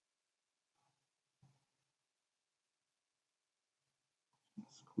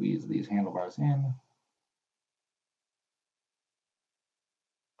 Squeeze these handlebars in.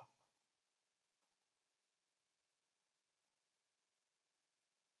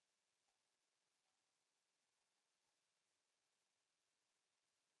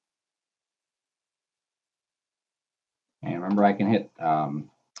 And remember, I can hit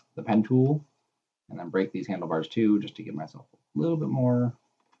the pen tool and then break these handlebars too, just to give myself a little bit more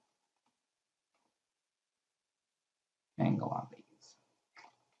angle on these.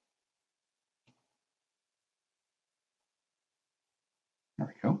 There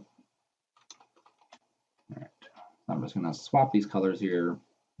we go. All right. I'm just going to swap these colors here,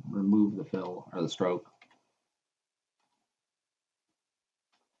 remove the fill or the stroke.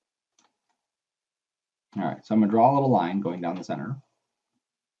 All right, so I'm going to draw a little line going down the center.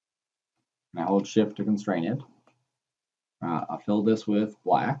 And I hold Shift to constrain it. I'll fill this with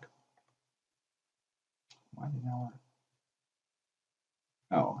black. Why did that work?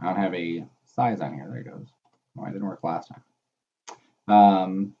 Oh, I don't have a size on here. There it goes. Oh, I didn't work last time.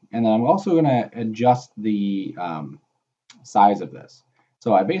 And then I'm also going to adjust the size of this.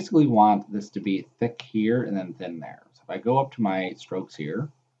 So I basically want this to be thick here and then thin there. So if I go up to my strokes here,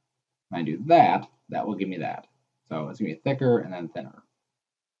 and I do that, that will give me that. So it's going to be thicker and then thinner.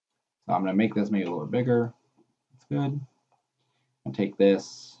 So I'm going to make this maybe a little bit bigger. That's good. I'll take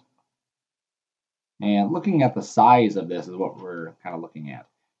this. And looking at the size of this is what we're kind of looking at.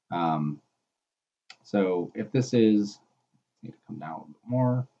 So if this is, need to come down a little bit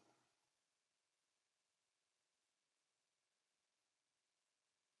more.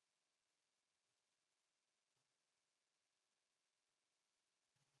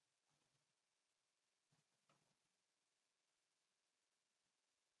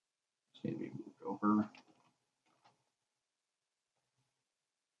 Need to be moved over.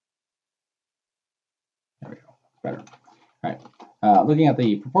 There we go. Better. All right. Looking at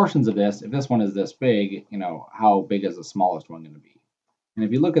the proportions of this, if this one is this big, you know, how big is the smallest one going to be? And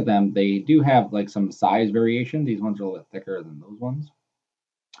if you look at them, they do have like some size variation. These ones are a little bit thicker than those ones.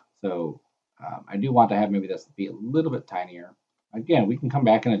 So I do want to have maybe this be a little bit tinier. Again, we can come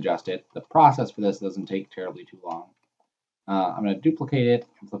back and adjust it. The process for this doesn't take terribly too long. I'm going to duplicate it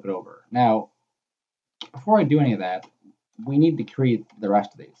and flip it over. Now, before I do any of that, we need to create the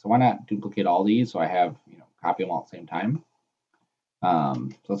rest of these. So why not duplicate all these so I have, you know, copy them all at the same time. So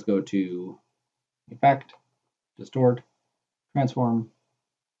let's go to Effect, Distort, Transform,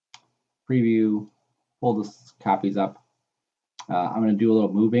 Preview, pull the copies up. I'm going to do a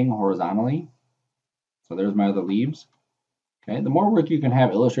little moving horizontally. So there's my other leaves. Okay, the more work you can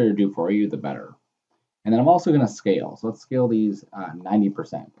have Illustrator do for you, the better. And then I'm also going to scale. So let's scale these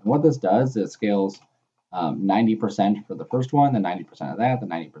 90%. And what this does is it scales 90% for the first one, then 90% of that, then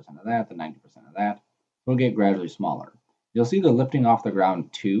 90% of that, then 90% of that. It'll get gradually smaller. You'll see they're lifting off the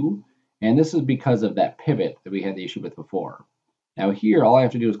ground too, and this is because of that pivot that we had the issue with before. Now here, all I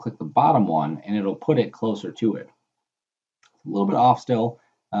have to do is click the bottom one, and it'll put it closer to it. It's a little bit off still.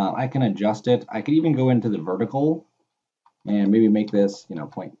 I can adjust it. I could even go into the vertical and maybe make this, you know,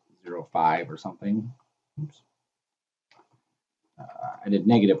 0.05 or something. Oops. I did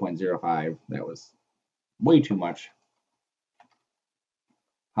negative 0.05. That was way too much.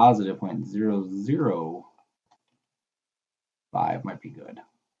 Positive 0.005 might be good.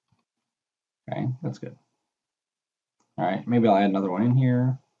 Okay, that's good. All right, maybe I'll add another one in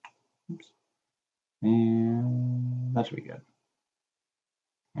here. Oops. And that should be good.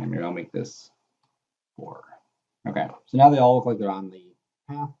 And maybe I'll make this 4. Okay, so now they all look like they're on the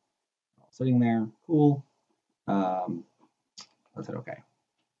path. Sitting there, cool. Let's hit OK.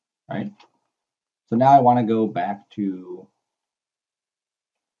 All right. So now I want to go back to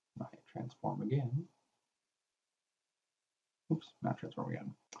my transform again. Oops, not transform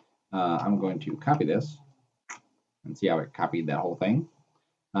again. I'm going to copy this and see how it copied that whole thing.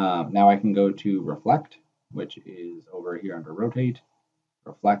 Now I can go to reflect, which is over here under rotate,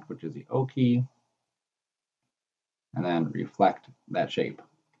 reflect, which is the O key, and then reflect that shape.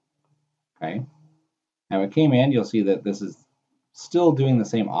 Okay. Now it came in, you'll see that this is still doing the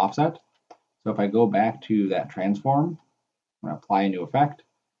same offset. So if I go back to that transform, I'm going to apply a new effect.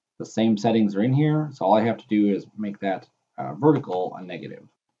 The same settings are in here, so all I have to do is make that vertical a negative.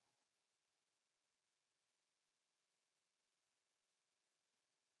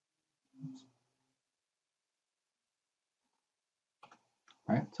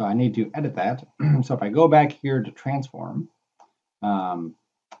 All right, so I need to edit that. So if I go back here to transform,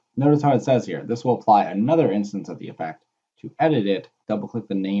 notice how it says here, this will apply another instance of the effect. To edit it, double-click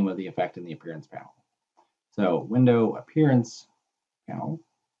the name of the effect in the appearance panel. So window appearance panel,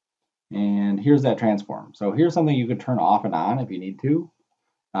 and here's that transform. So here's something you could turn off and on if you need to,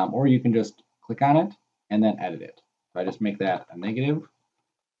 or you can just click on it and then edit it. So I just make that a negative.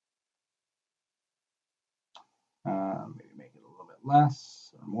 Maybe make it a little bit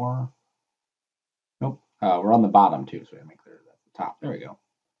less or more. Nope, we're on the bottom too, so I make clear that's the top. There we go.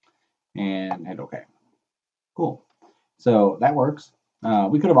 And hit OK. Cool. So that works.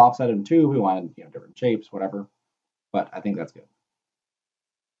 We could have offset them too. We wanted, you know, different shapes, whatever. But I think that's good.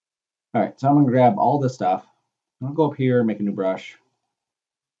 All right, so I'm going to grab all this stuff. I'm going to go up here, make a new brush.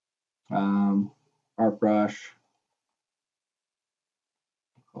 Art brush.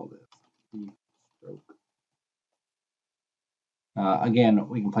 Call this stroke. Again,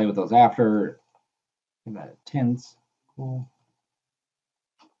 we can play with those after. Give that tints. Cool.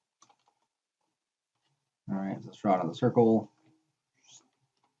 All right, so let's draw another circle.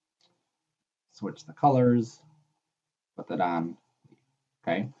 Switch the colors. Put that on.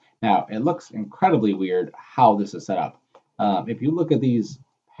 Okay. Now, it looks incredibly weird how this is set up. If you look at these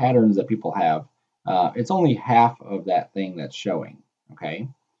patterns that people have, it's only half of that thing that's showing. Okay.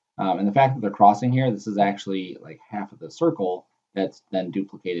 And the fact that they're crossing here, this is actually like half of the circle that's then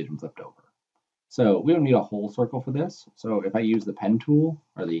duplicated and flipped over. So we don't need a whole circle for this. So if I use the pen tool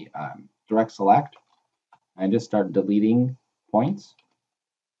or the direct select, and just start deleting points,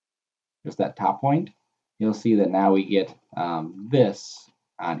 just that top point, you'll see that now we get this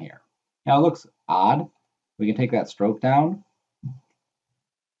on here. Now it looks odd. We can take that stroke down,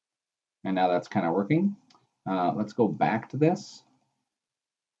 and now that's kind of working. Let's go back to this.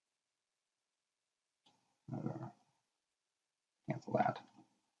 Cancel that.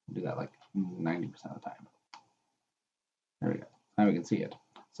 Do that like 90% of the time. There we go. Now we can see it.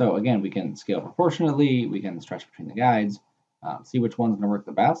 So again, we can scale proportionately. We can stretch between the guides, see which one's going to work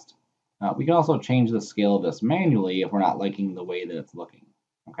the best. We can also change the scale of this manually if we're not liking the way that it's looking.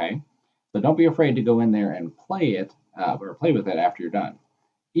 Okay, so don't be afraid to go in there and play it or play with it after you're done.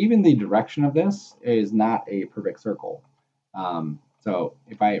 Even the direction of this is not a perfect circle. So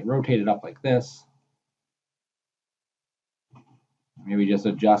if I rotate it up like this, maybe just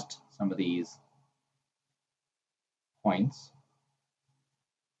adjust some of these points.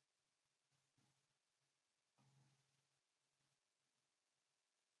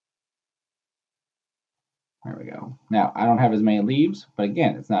 There we go. Now, I don't have as many leaves, but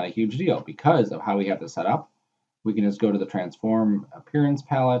again, it's not a huge deal because of how we have this set up. We can just go to the transform appearance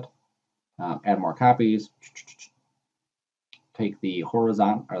palette, add more copies, take the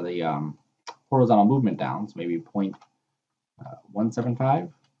horizontal or the horizontal movement down, so maybe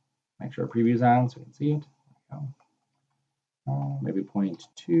 0.175. Make sure preview's on so we can see it. There we go. Maybe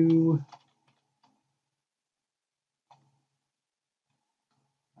 0.2.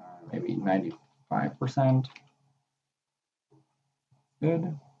 Maybe 95%.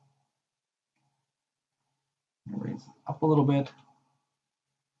 Good. Raise up a little bit.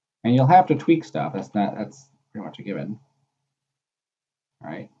 And you'll have to tweak stuff. That's pretty much a given. All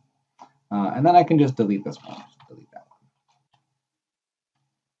right. And then I can just delete this one. Just delete that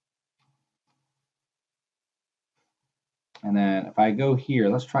one. And then if I go here,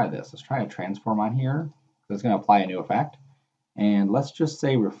 let's try this. Let's try a transform on here. It's going to apply a new effect. And let's just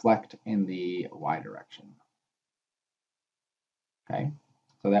say reflect in the Y direction. Okay.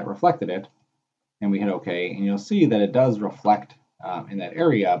 So that reflected it. And we hit OK. And you'll see that it does reflect in that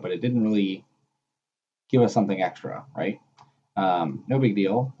area, but it didn't really give us something extra, right? No big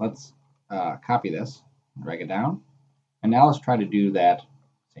deal. Let's copy this, drag it down. And now let's try to do that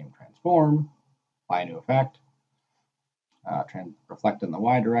same transform, apply a new effect, reflect in the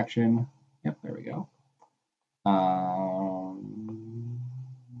Y direction. Yep, there we go.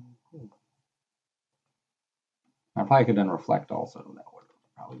 I probably could have done reflect also. That would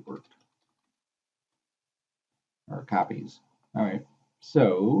have probably worked. Or copies. All right.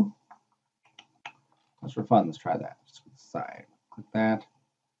 So let's for fun, let's try that. Just side. Click that.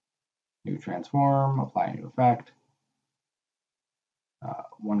 New transform, apply a new effect.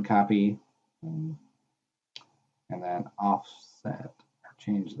 One copy. And then offset, or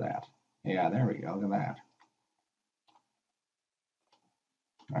change that. Yeah, there we go, look at that.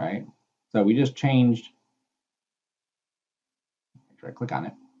 All right, so we just changed, make sure I click on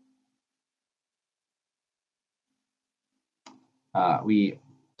it. We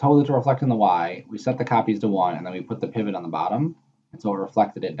told it to reflect in the Y, we set the copies to 1, and then we put the pivot on the bottom, and so it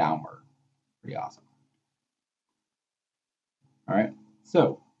reflected it downward. Pretty awesome. All right,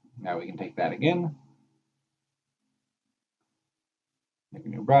 so now we can take that again, make a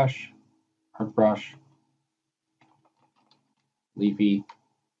new brush, art brush, leafy,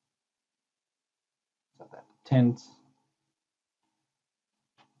 set that to tint.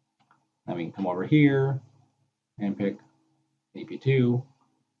 Then we can come over here and pick AP2.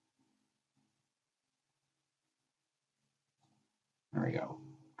 There we go.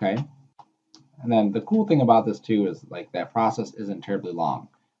 Okay. And then the cool thing about this too is like that process isn't terribly long.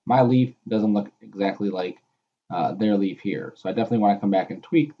 My leaf doesn't look exactly like their leaf here. So I definitely want to come back and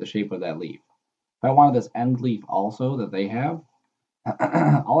tweak the shape of that leaf. If I wanted this end leaf also that they have,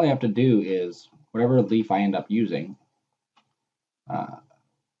 all I have to do is whatever leaf I end up using,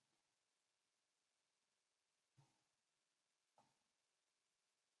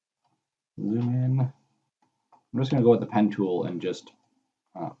 zoom in. I'm just going to go with the pen tool and just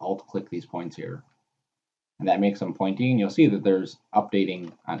alt click these points here. And that makes them pointy, and you'll see that there's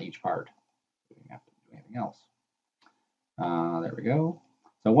updating on each part. We don't have to do anything else. There we go.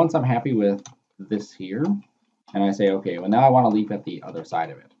 So once I'm happy with this here, and I say, okay, well now I want to leaf at the other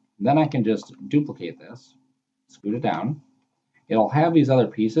side of it. Then I can just duplicate this, scoot it down. It'll have these other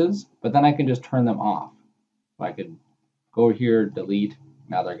pieces, but then I can just turn them off. So I could go here, delete,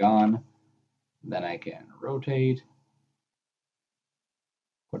 now they're gone. Then I can rotate,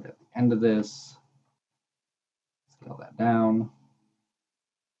 put it at the end of this, scale that down.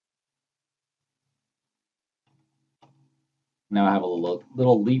 Now I have a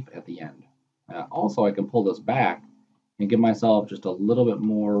little leaf at the end. Also, I can pull this back and give myself just a little bit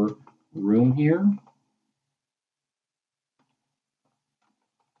more room here.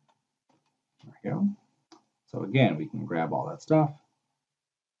 There we go. So again, we can grab all that stuff,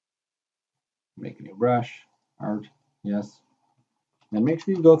 make a new brush, art, yes. And make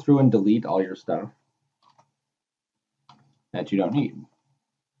sure you go through and delete all your stuff that you don't need.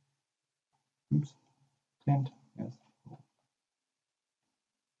 Oops, tint, yes.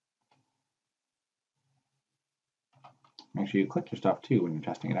 Make sure you click your stuff too when you're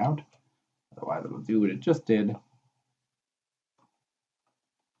testing it out. Otherwise, it'll do what it just did.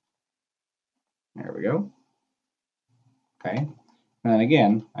 There we go. Okay. And then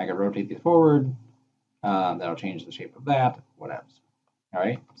again, I can rotate these forward. That'll change the shape of that, whatever. All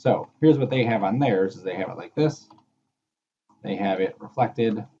right. So here's what they have on theirs: is they have it like this. They have it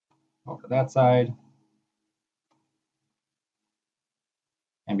reflected over that side.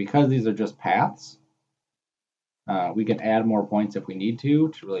 And because these are just paths, we can add more points if we need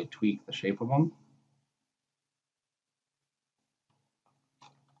to really tweak the shape of them.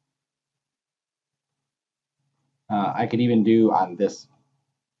 I could even do on this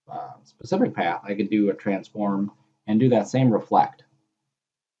specific path, I could do a transform and do that same reflect.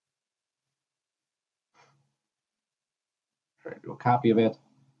 Try to do a copy of it,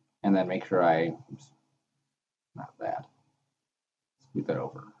 and then make sure oops, not that, scoot that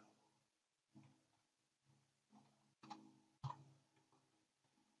over.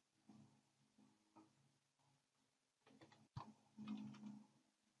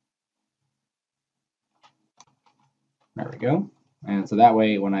 There we go. And so that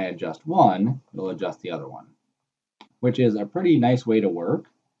way, when I adjust one, it'll adjust the other one, which is a pretty nice way to work,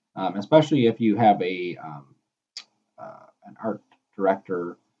 especially if you have an art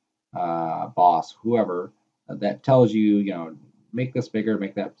director, boss, whoever, that tells you, make this bigger,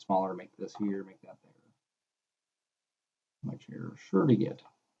 make that smaller, make this here, make that bigger. Which you're sure to get.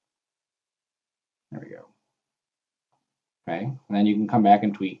 There we go. Okay, and then you can come back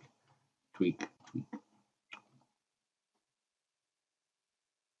and tweak.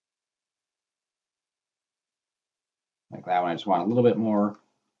 Like that one, I just want a little bit more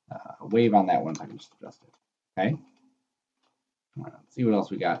wave on that one, so I can just adjust it. Okay. Let's see what else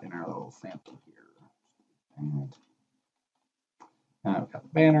we got in our little sample here. And we've got the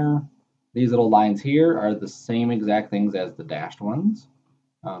banner. These little lines here are the same exact things as the dashed ones.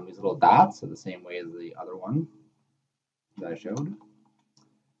 These little dots are the same way as the other one that I showed.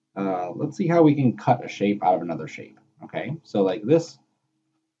 Let's see how we can cut a shape out of another shape. Okay, so like this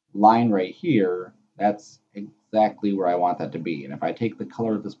line right here, that's exactly where I want that to be. And if I take the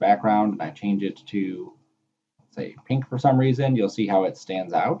color of this background and I change it to, say, pink for some reason, you'll see how it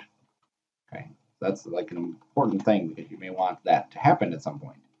stands out. Okay, that's like an important thing because you may want that to happen at some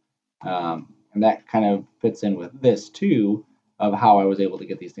point. And that kind of fits in with this too, of how I was able to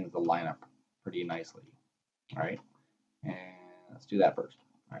get these things to line up pretty nicely. All right, and let's do that first.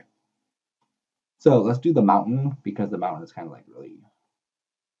 All right, so let's do the mountain because the mountain is kind of like really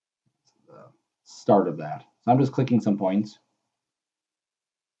the start of that. So I'm just clicking some points.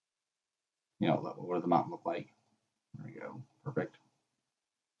 What does the mountain look like? There we go, perfect.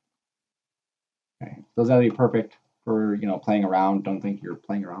 Okay, those got to be perfect for playing around. Don't think you're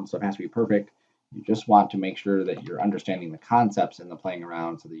playing around, so it has to be perfect. You just want to make sure that you're understanding the concepts in the playing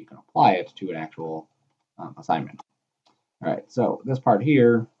around so that you can apply it to an actual assignment. All right, so this part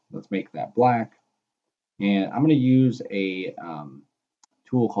here, let's make that black. And I'm going to use a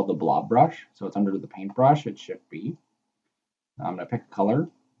tool called the blob brush. So it's under the paintbrush, it's Shift B. I'm going to pick a color,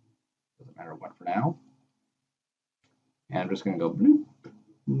 doesn't matter what for now. And I'm just going to go bloop,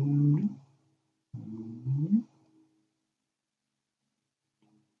 bloop, bloop.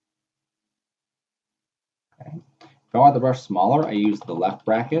 Okay. If I want the brush smaller, I use the left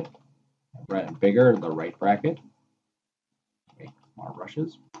bracket. Bigger, the right bracket. Make more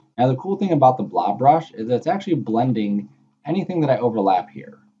brushes. Now the cool thing about the blob brush is that it's actually blending anything that I overlap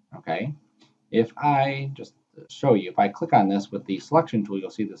here. Okay. If I just show you, if I click on this with the selection tool,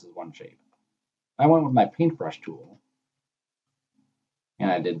 you'll see this is one shape. If I went with my paintbrush tool and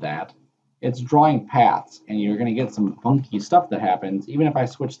I did that, it's drawing paths, and you're going to get some funky stuff that happens. Even if I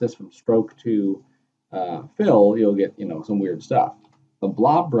switch this from stroke to fill, you'll get some weird stuff. The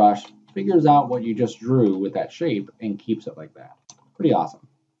blob brush figures out what you just drew with that shape and keeps it like that. Pretty awesome.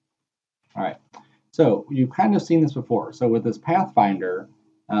 All right, so you've kind of seen this before. So with this Pathfinder,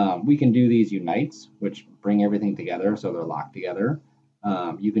 we can do these unites, which bring everything together so they're locked together.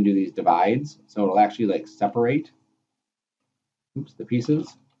 You can do these divides, so it'll actually like separate the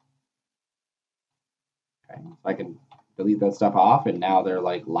pieces. Okay, so I can delete that stuff off, and now they're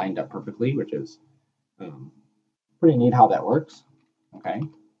like lined up perfectly, which is pretty neat how that works. Okay.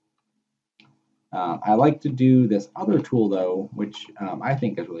 I like to do this other tool though, which I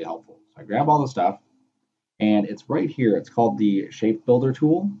think is really helpful. So I grab all the stuff, and it's right here. It's called the Shape Builder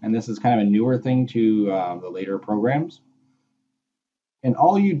tool, and this is kind of a newer thing to the later programs. And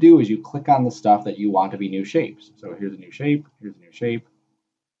all you do is you click on the stuff that you want to be new shapes. So here's a new shape, here's a new shape.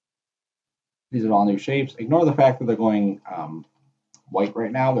 These are all new shapes. Ignore the fact that they're going white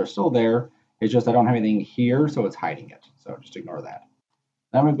right now. They're still there. It's just I don't have anything here, so it's hiding it. So just ignore that.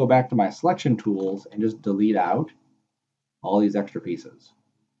 Then I'm going to go back to my selection tools and just delete out all these extra pieces.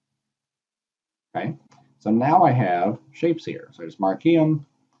 Okay, so now I have shapes here. So I just marquee them.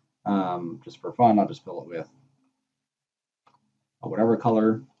 Just for fun, I'll just fill it with whatever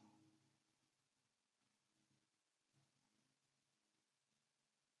color.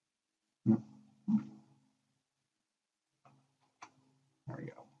 There we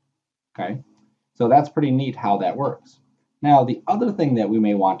go. Okay, so that's pretty neat how that works. Now, the other thing that we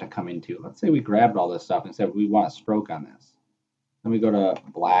may want to come into, let's say we grabbed all this stuff and said we want a stroke on this. Then we go to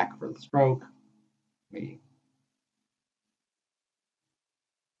black for the stroke. We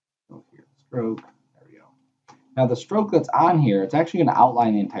go here, stroke. There we go. Now, the stroke that's on here, it's actually going to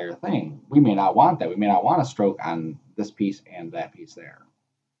outline the entire thing. We may not want that. We may not want a stroke on this piece and that piece there.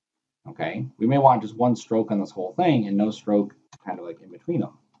 Okay, we may want just one stroke on this whole thing and no stroke kind of like in between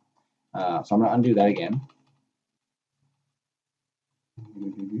them. So I'm going to undo that again.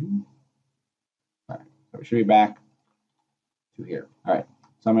 All right, so we should be back to here. All right,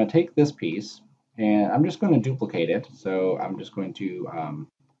 so I'm going to take this piece and I'm just going to duplicate it. So I'm just going to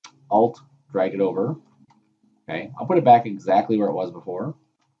Alt, drag it over. Okay, I'll put it back exactly where it was before.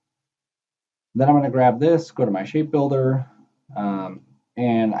 Then I'm going to grab this, go to my shape builder,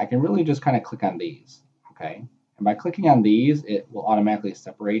 and I can really just kind of click on these. Okay, and by clicking on these, it will automatically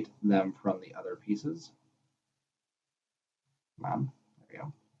separate them from the other pieces. Come on, there we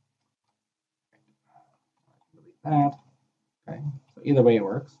go. Delete that. Okay, so either way it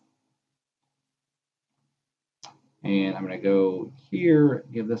works. And I'm going to go here,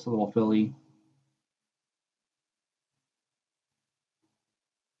 give this a little filly.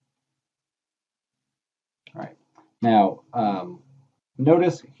 All right, now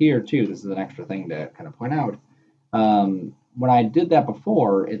notice here too, this is an extra thing to kind of point out. When I did that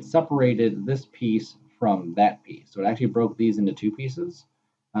before, it separated this piece from that piece. So it actually broke these into two pieces.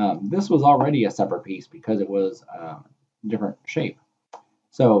 This was already a separate piece because it was a different shape.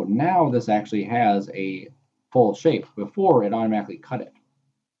 So now this actually has a full shape. Before, it automatically cut it.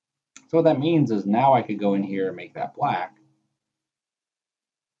 So what that means is now I could go in here and make that black.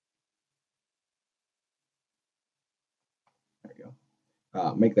 There you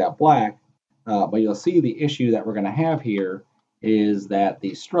go. Make that black. But you'll see the issue that we're going to have here is that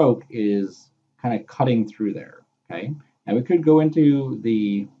the stroke is kind of cutting through there. Okay, and we could go into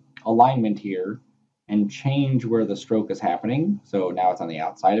the alignment here and change where the stroke is happening. So now it's on the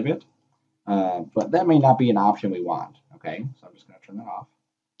outside of it, but that may not be an option we want. Okay, so I'm just going to turn that off.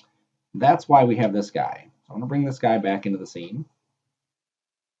 That's why we have this guy. So I'm going to bring this guy back into the scene,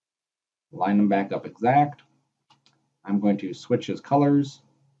 line him back up exact. I'm going to switch his colors,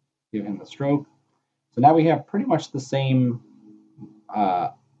 give him the stroke. So now we have pretty much the same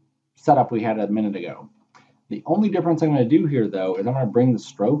setup we had a minute ago. The only difference I'm going to do here, though, is I'm going to bring the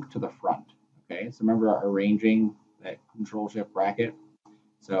stroke to the front. Okay, so remember arranging that Control-Shift bracket.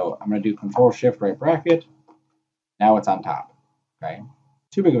 So I'm going to do Control-Shift right bracket. Now it's on top. Okay,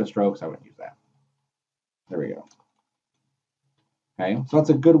 too big of a stroke, so I wouldn't use that. There we go. Okay, so that's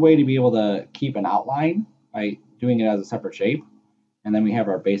a good way to be able to keep an outline by doing it as a separate shape. And then we have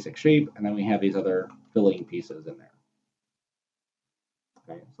our basic shape, and then we have these other filling pieces in there.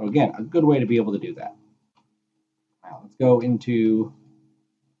 Okay, so again, a good way to be able to do that. Now let's go into,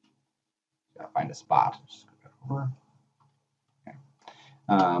 gotta find a spot. Just go over. Okay.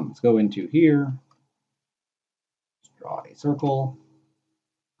 Let's go into here. Let's draw a circle,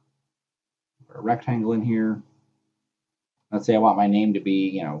 put a rectangle in here. Let's say I want my name to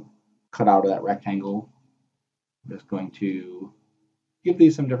be, cut out of that rectangle. I'm just going to give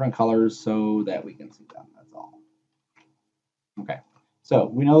these some different colors so that we can see them. That's all. Okay, so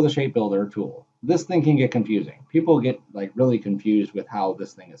we know the shape builder tool. This thing can get confusing. People get really confused with how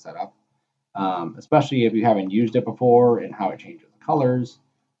this thing is set up, especially if you haven't used it before and how it changes the colors.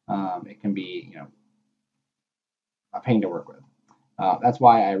 It can be a pain to work with. That's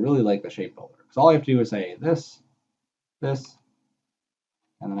why I really like the shape builder, because all I have to do is say this, this,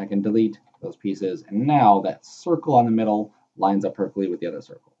 and then I can delete those pieces, and now that circle on the middle lines up perfectly with the other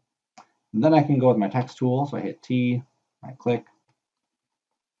circle. And then I can go with my text tool, so I hit T, I click,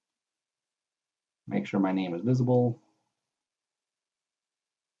 make sure my name is visible.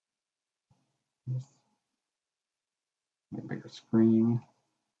 Make a bigger screen.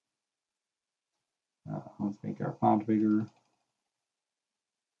 Let's make our font bigger.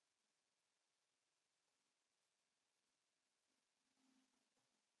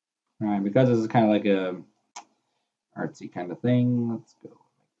 All right, because this is kind of like a artsy kind of thing, let's go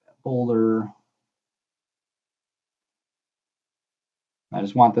make that bolder. I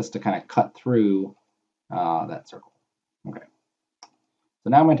just want this to kind of cut through that circle. Okay. So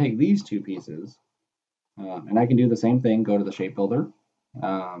now I'm going to take these two pieces, and I can do the same thing, go to the shape builder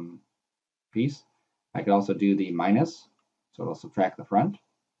piece. I could also do the minus, so it'll subtract the front.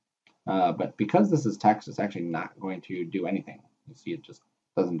 But because this is text, it's actually not going to do anything. You see, it just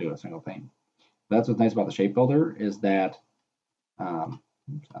doesn't do a single thing. That's what's nice about the shape builder is that,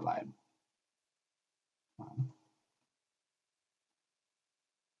 oops, I lied.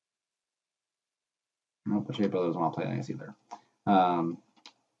 Nope, the shape builder doesn't want to play nice either.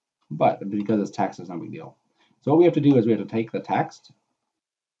 But because it's text, it's no big deal. So what we have to do is we have to take the text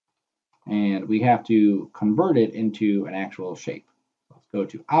and we have to convert it into an actual shape. Let's go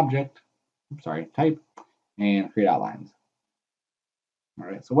to type, and create outlines. All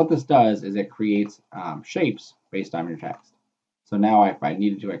right, so what this does is it creates shapes based on your text. So now if I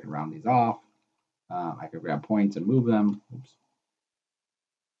needed to, I could round these off. I could grab points and move them. Oops.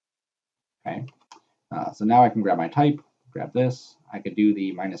 Okay, so now I can grab my type, grab this. I could do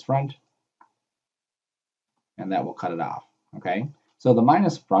the minus front, and that will cut it off. Okay, so the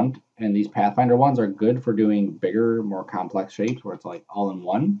minus front and these Pathfinder ones are good for doing bigger, more complex shapes where it's like all in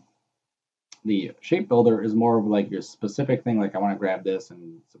one. The shape builder is more of like your specific thing, like I want to grab this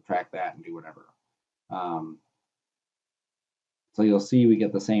and subtract that and do whatever. So you'll see we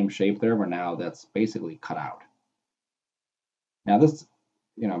get the same shape there, but now that's basically cut out. Now this,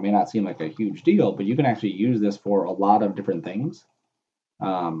 may not seem like a huge deal, but you can actually use this for a lot of different things.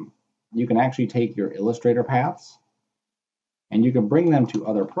 You can actually take your Illustrator paths and you can bring them to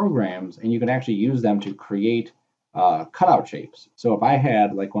other programs and you can actually use them to create cutout shapes. So if I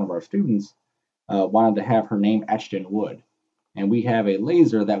had, like one of our students, wanted to have her name etched in wood, and we have a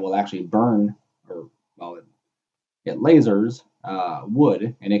laser that will actually burn, it lasers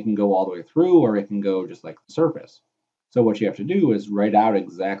wood, and it can go all the way through, or it can go just like the surface. So what you have to do is write out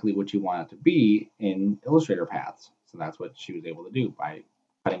exactly what you want it to be in Illustrator paths. So that's what she was able to do by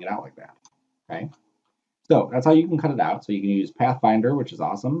cutting it out like that. Okay. So that's how you can cut it out. So you can use Pathfinder, which is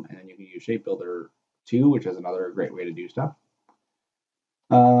awesome, and then you can use Shape Builder 2, which is another great way to do stuff.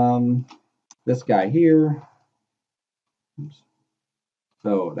 This guy here, oops.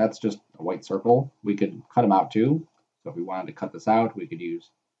 So that's just a white circle. We could cut them out too. So if we wanted to cut this out, we could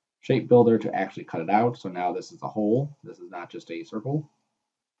use Shape Builder to actually cut it out. So now this is a hole. This is not just a circle.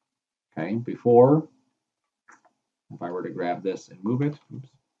 Okay, before, if I were to grab this and move it, oops,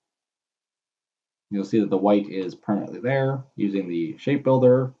 you'll see that the white is permanently there. Using the Shape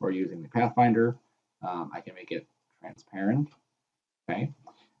Builder or using the Pathfinder, I can make it transparent. Okay,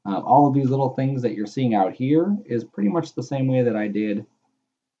 all of these little things that you're seeing out here is pretty much the same way that I did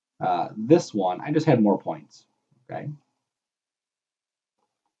this one. I just had more points. Okay,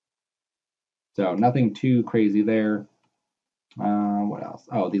 so nothing too crazy there. What else?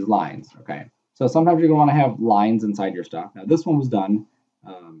 Oh, these lines. Okay, so sometimes you're going to want to have lines inside your stuff. Now this one was done.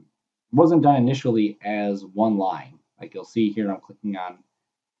 Wasn't done initially as one line. Like you'll see here, I'm clicking on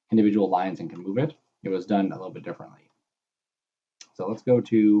individual lines and can move it. It was done a little bit differently. So let's go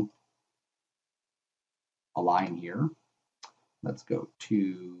to align here. Let's go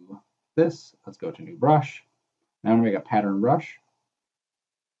to this. Let's go to new brush. Now I'm going to make a pattern brush.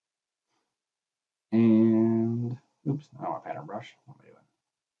 And oops, I don't want a pattern brush. What am I doing?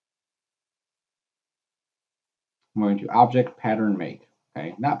 I'm going to object pattern make.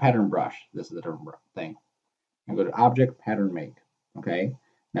 Okay, not pattern brush. This is a different thing. I go to object pattern make. Okay,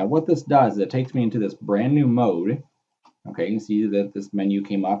 now what this does is it takes me into this brand new mode. Okay, you see that this menu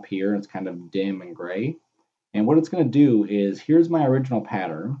came up here. It's kind of dim and gray. And what it's going to do is here's my original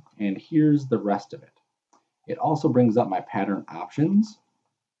pattern and here's the rest of it. It also brings up my pattern options.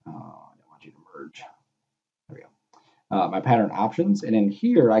 I don't want you to merge. There we go. My pattern options, and in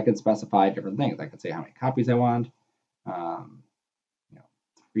here I can specify different things. I can say how many copies I want.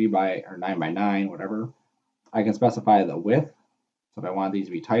 3 by or 9 by 9, whatever. I can specify the width. So if I want these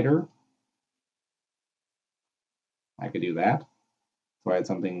to be tighter, I could do that. So I had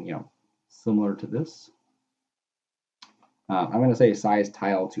something, similar to this. I'm going to say size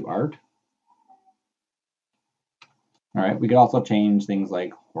tile to art. All right, we could also change things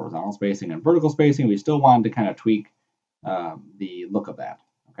like horizontal spacing and vertical spacing. We still wanted to kind of tweak the look of that,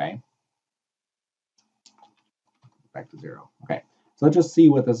 okay? Back to 0, okay. So let's just see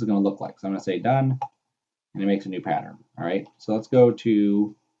what this is going to look like. So I'm going to say done, and it makes a new pattern, all right? So let's go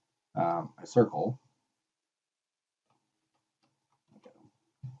to a circle.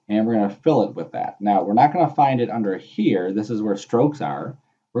 And we're going to fill it with that. Now, we're not going to find it under here. This is where strokes are.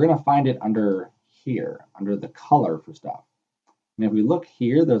 We're going to find it under here, under the color for stuff. And if we look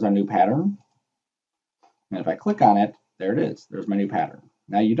here, there's our new pattern. And if I click on it, there it is. There's my new pattern.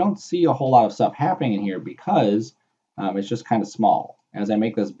 Now, you don't see a whole lot of stuff happening in here because it's just kind of small. as I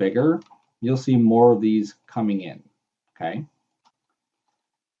make this bigger, you'll see more of these coming in, okay?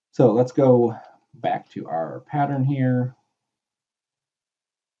 So let's go back to our pattern here.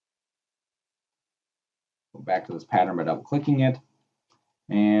 Go back to this pattern by double clicking it.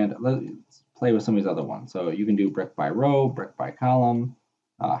 And let's play with some of these other ones. So you can do brick by row, brick by column,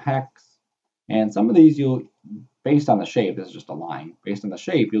 hex. And some of these based on the shape, this is just a line, based on the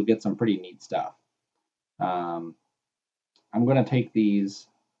shape, you'll get some pretty neat stuff. I'm going to take these,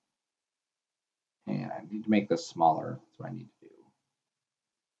 and I need to make this smaller. That's what I need to do.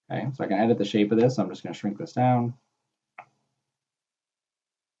 Okay, so I can edit the shape of this. So I'm just going to shrink this down.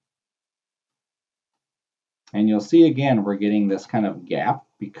 And you'll see again, we're getting this kind of gap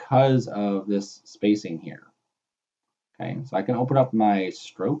because of this spacing here. Okay, so I can open up my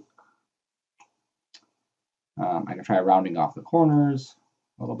stroke. I can try rounding off the corners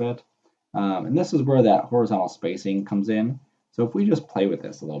a little bit. And this is where that horizontal spacing comes in. So if we just play with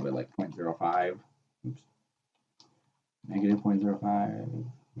this a little bit, like 0.05, oops, negative 0.05,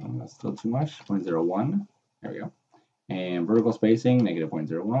 that's still too much, 0.01, there we go. And vertical spacing, negative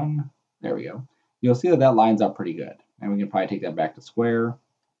 0.01, there we go. You'll see that that lines up pretty good. And we can probably take that back to square,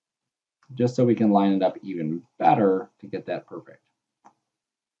 just so we can line it up even better to get that perfect.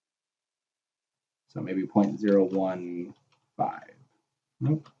 So maybe 0.015.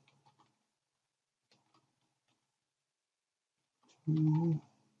 Nope. There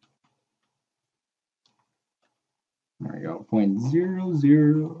we go.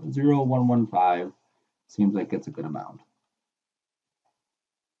 0.000115 seems like it's a good amount.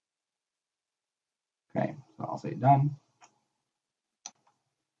 Okay, so I'll say done.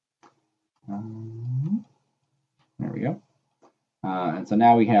 There we go. And so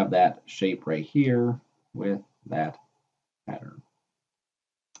now we have that shape right here with that pattern.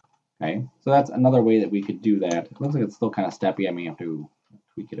 Okay, so that's another way that we could do that. It looks like it's still kind of steppy. I may have to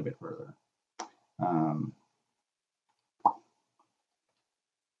tweak it a bit further.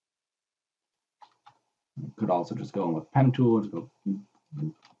 Could also just go in with pen tool, just go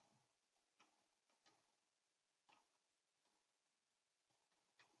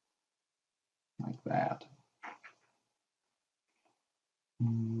like that.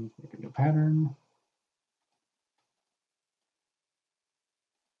 Make a new pattern.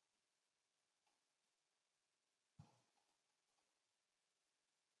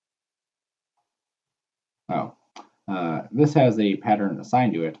 Oh, this has a pattern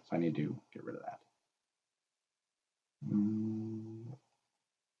assigned to it, so I need to get rid of that.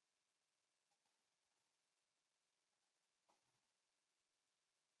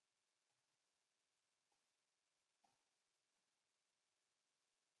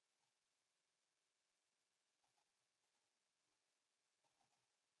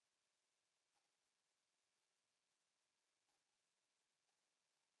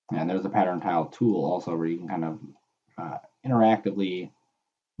 And there's a pattern tile tool also where you can kind of interactively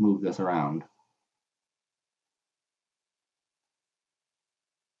move this around.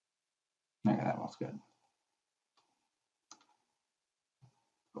 Okay, that looks good.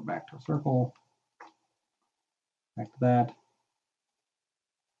 Go back to a circle. Back to that.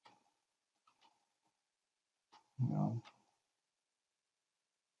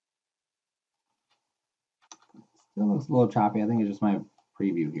 Still looks a little choppy. I think it's just my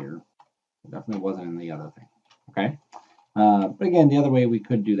preview here. It definitely wasn't in the other thing. Okay. But again, the other way we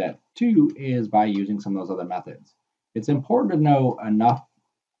could do that too is by using some of those other methods. It's important to know enough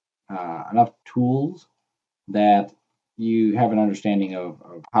tools that you have an understanding of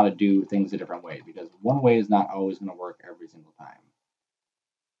how to do things a different way, because one way is not always going to work every single time.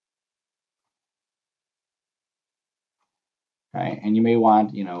 Okay, and you may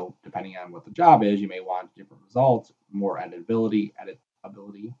want, depending on what the job is, you may want different results, more editability,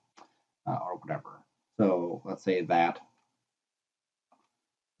 or whatever. So let's say that.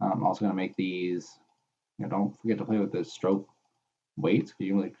 I'm also going to make these, don't forget to play with the stroke weights, because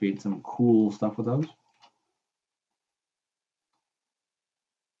you can really create some cool stuff with those.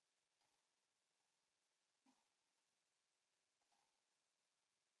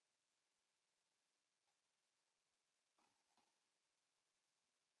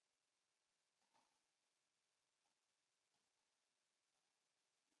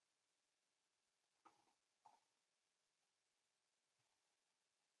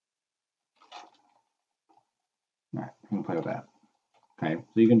 All right, you can play with that. Okay,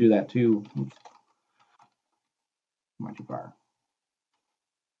 so you can do that too. Oops. Went too far.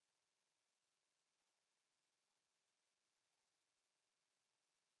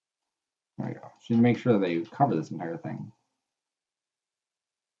 There we go. So you make sure that they cover this entire thing.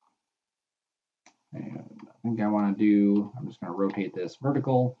 And think I want to do, I'm just going to rotate this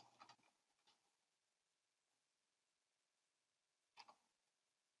vertical.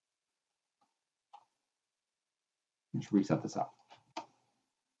 Just reset this up.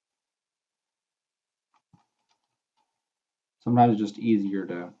 Sometimes it's just easier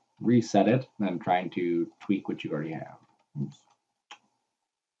to reset it than trying to tweak what you already have. Oops.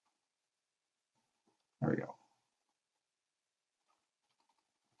 There we go.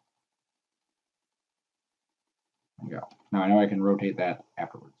 There we go. Now I know I can rotate that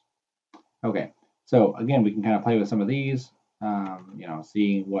afterwards. Okay, so again, we can kind of play with some of these, you know,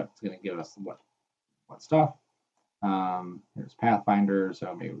 seeing what's going to give us what stuff. Here's Pathfinder,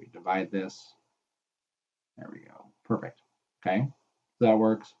 so maybe we divide this. There we go. Perfect. Okay, so that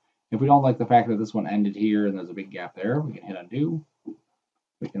works. If we don't like the fact that this one ended here and there's a big gap there, we can hit undo.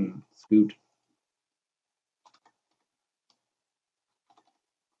 We can scoot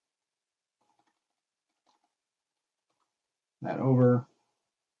that over.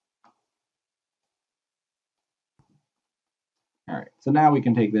 All right, so now we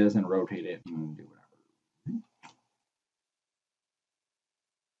can take this and rotate it and do whatever.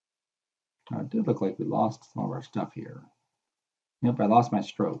 It did look like we lost some of our stuff here. Yep, I lost my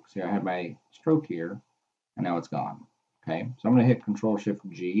stroke. See, I had my stroke here, and now it's gone. Okay, so I'm going to hit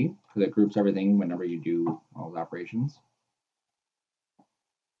Control-Shift-G because it groups everything whenever you do all those operations.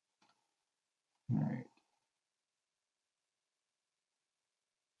 All right.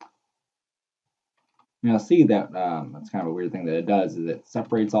 Now see that that's kind of a weird thing that it does is it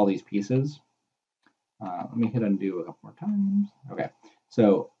separates all these pieces. Let me hit undo a couple more times. Okay,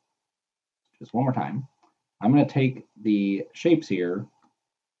 so just one more time. I'm going to take the shapes here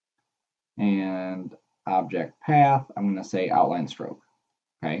and object path. I'm going to say outline stroke.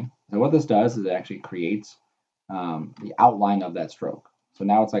 Okay, so what this does is it actually creates the outline of that stroke. So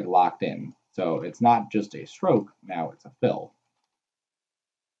now it's like locked in. So it's not just a stroke, now it's a fill.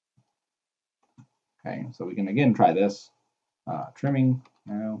 Okay, so we can again try this. Trimming,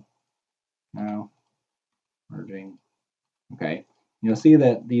 no, merging. Okay, you'll see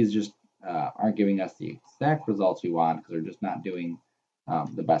that these just aren't giving us the exact results we want because they're just not doing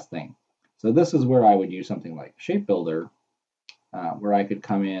the best thing. So this is where I would use something like Shape Builder, where I could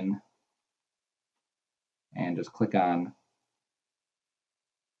come in and just click on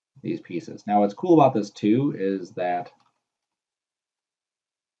these pieces. Now what's cool about this too is that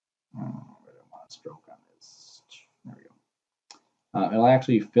I don't want to stroke on this. There we go. It'll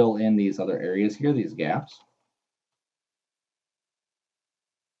actually fill in these other areas here, these gaps.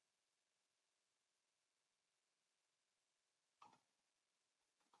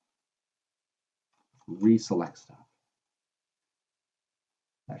 Reselect stuff.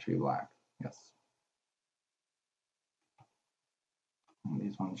 That should be black. Yes. And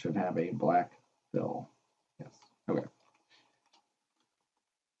these ones should have a black fill. Yes. Okay.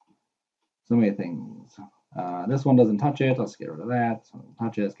 So many things. This one doesn't touch it. Let's get rid of that. This one doesn't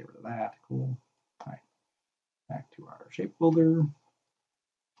touch it. Let's get rid of that. Cool. All right. Back to our shape builder.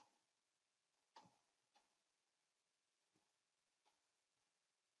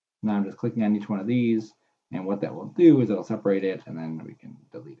 Now I'm just clicking on each one of these, and what that will do is it'll separate it, and then we can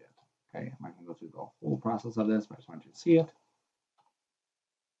delete it. Okay, I'm not going to go through the whole process of this, but I just want you to see it.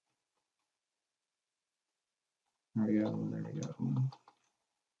 There we go, there we go.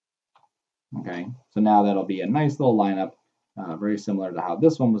 Okay, so now that'll be a nice little lineup, very similar to how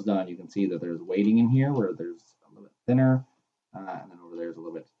this one was done. You can see that there's weighting in here where there's a little bit thinner, and then over there is a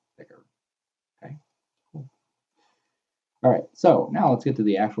little bit thicker. Okay, cool. All right, so now let's get to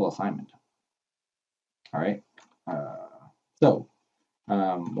the actual assignment. All right, what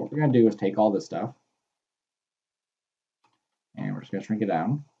we're going to do is take all this stuff, and we're just going to shrink it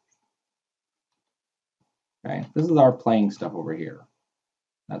down. Okay, this is our playing stuff over here.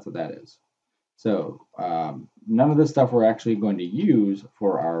 That's what that is. So none of this stuff we're actually going to use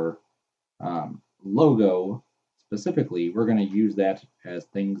for our logo specifically. We're going to use that as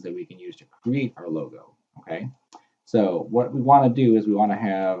things that we can use to create our logo. Okay, so what we want to do is we want to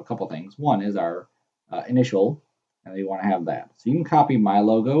have a couple things. One is our initial, and we want to have that. So you can copy my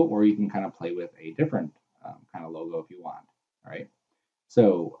logo, or you can kind of play with a different kind of logo if you want. All right,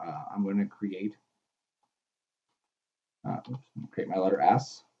 so I'm going to create my letter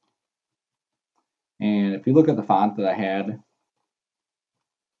S. And if you look at the font that I had,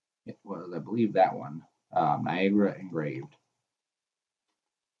 it was, I believe, that one, Niagara Engraved.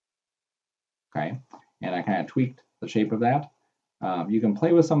 Okay, and I kind of tweaked the shape of that. You can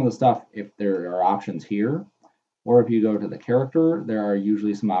play with some of the stuff if there are options here, or if you go to the character, there are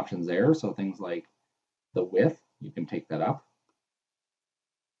usually some options there. So things like the width, you can take that up.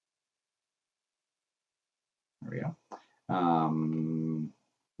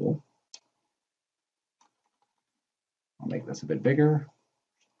 Cool. I'll make this a bit bigger.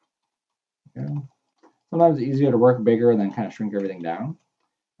 Okay. Sometimes it's easier to work bigger and then kind of shrink everything down.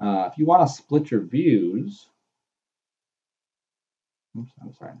 If you want to split your views, oops,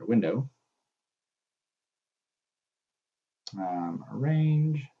 I'm sorry, the window.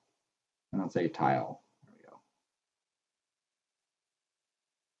 Arrange, and let's say tile. There we go.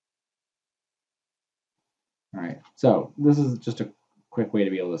 All right, so this is just a quick way to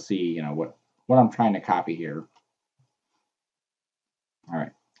be able to see, you know, what I'm trying to copy here. All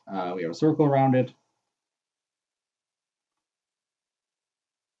right, we have a circle around it.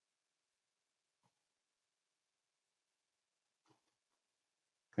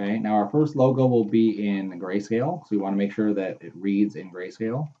 Okay, now our first logo will be in grayscale, so we want to make sure that it reads in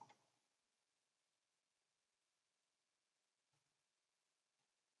grayscale.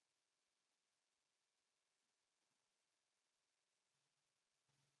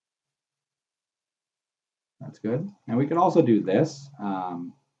 That's good. And we can also do this.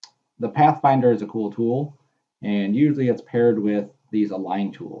 The Pathfinder is a cool tool, and usually it's paired with these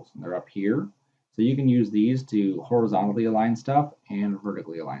align tools, and they're up here. So you can use these to horizontally align stuff and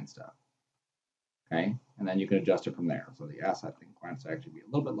vertically align stuff. Okay, and then you can adjust it from there. So the S, I think, wants to actually be a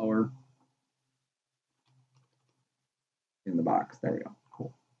little bit lower in the box. There we go.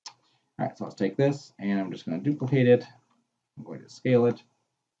 Cool. All right, so let's take this, and I'm just going to duplicate it. I'm going to scale it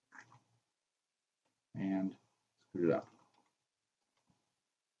and screw it up.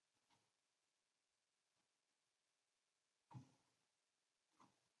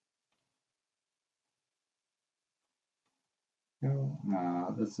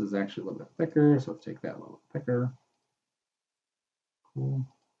 This is actually a little bit thicker, so let's take that a little thicker. Cool.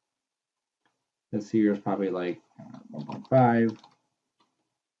 This here is probably like 1.5.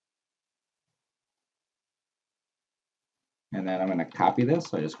 And then I'm going to copy this,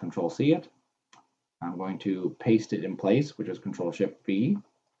 so I just Control-C it. I'm going to paste it in place, which is Control-Shift-V.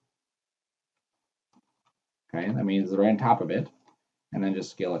 Okay, that means it's right on top of it, and then just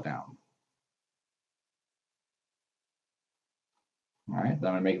scale it down. All right,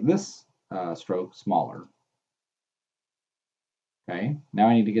 then I'm going to make this stroke smaller. Okay, now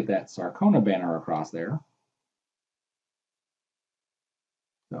I need to get that Sarcona banner across there.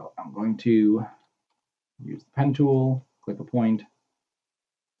 So I'm going to use the pen tool, click a point,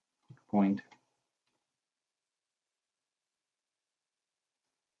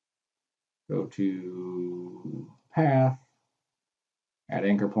 go to path, add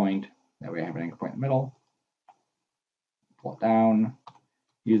anchor point. That way I have an anchor point in the middle. Pull it down,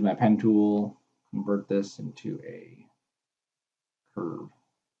 use my pen tool, convert this into a curve.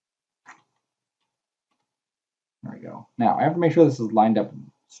 There we go. Now I have to make sure this is lined up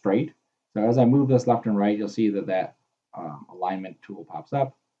straight. So as I move this left and right, you'll see that alignment tool pops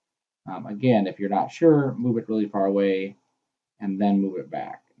up. Again, if you're not sure, move it really far away and then move it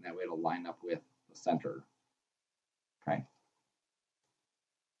back. And that way it'll line up with the center. Okay.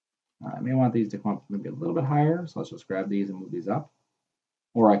 I may want these to come up maybe a little bit higher, so let's just grab these and move these up.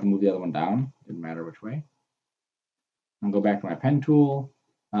 Or I can move the other one down, didn't matter which way. I'll go back to my pen tool.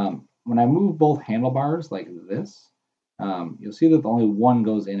 When I move both handlebars like this, you'll see that only one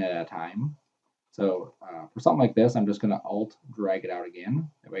goes in at a time. So for something like this, I'm just going to Alt drag it out again.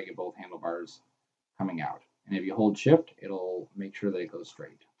 That way I get both handlebars coming out. And if you hold Shift, it'll make sure that it goes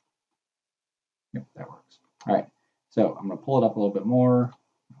straight. Yep, that works. All right, so I'm going to pull it up a little bit more.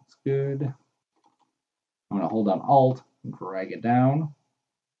 That's good. I'm going to hold down Alt and drag it down.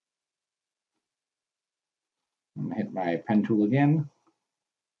 I'm going to hit my pen tool again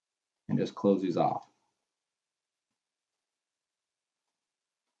and just close these off.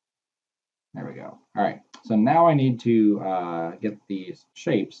 There we go. All right, so now I need to get these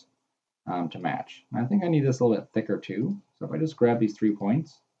shapes to match. And I think I need this a little bit thicker too. So if I just grab these 3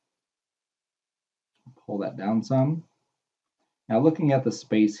 points, pull that down some. Now looking at the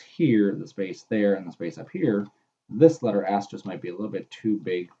space here, the space there, and the space up here, this letter S just might be a little bit too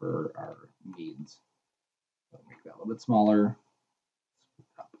big for our needs. So make that a little bit smaller.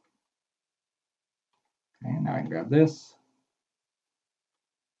 Okay, now I can grab this.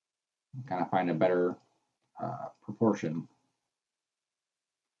 And kind of find a better proportion.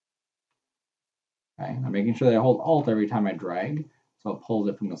 Okay, I'm making sure that I hold Alt every time I drag, so it pulls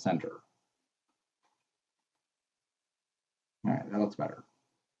it from the center. All right, that looks better.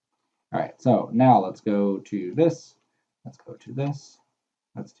 All right, so now let's go to this. Let's go to this.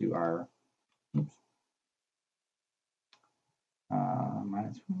 Let's do our, oops,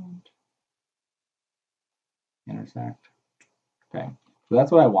 minus root, intersect. Okay, so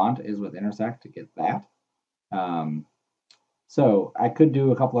that's what I want is with intersect to get that. So I could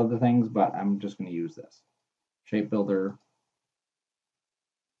do a couple other things, but I'm just going to use this shape builder.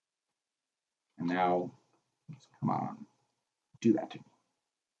 And now, come on, do that to me.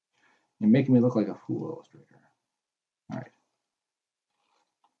 You're making me look like a fool, Illustrator. All right.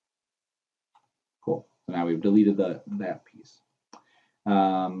 Cool. So now we've deleted that piece.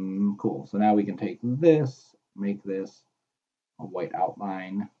 Cool. So now we can take this, make this a white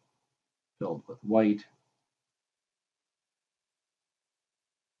outline filled with white.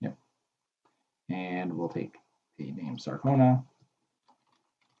 Yep. And we'll take the name Sarcona.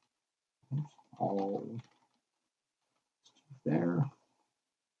 All there.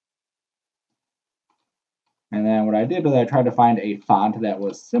 And then what I did was I tried to find a font that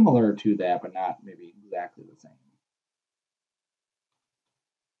was similar to that, but not maybe exactly the same.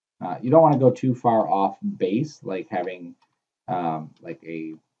 You don't want to go too far off base, like having like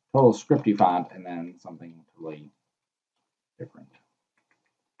a total scripty font and then something totally different.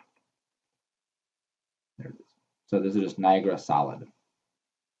 There it is. So this is just Niagara Solid.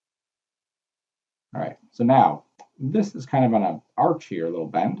 All right, so now this is kind of on an arch here, a little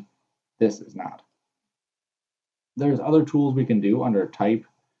bend. This is not. There's other tools we can do under type.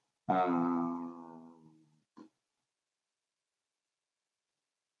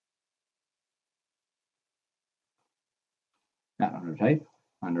 Not under type,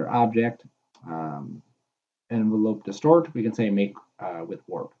 under object, envelope distort, we can say make with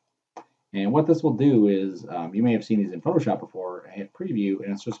warp. And what this will do is, you may have seen these in Photoshop before, hit preview,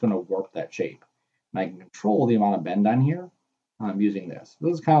 and it's just going to warp that shape. And I can control the amount of bend on here using this.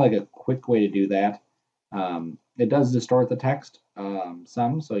 This is kind of like a quick way to do that. It does distort the text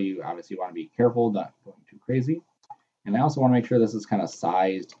some, so you obviously want to be careful, not going too crazy. And I also want to make sure this is kind of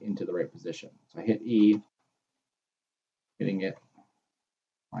sized into the right position. So I hit E, getting it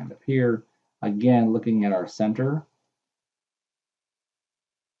lined up here. Again, looking at our center.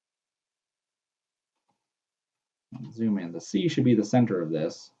 Zoom in. The C should be the center of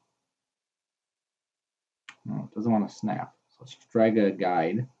this. No, it doesn't want to snap. So let's drag a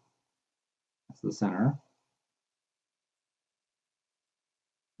guide. That's the center.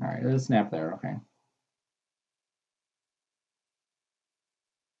 All right, let's snap there. Okay.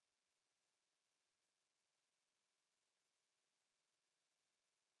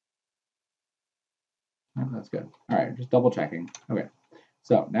 Oh, that's good. All right, just double checking. Okay,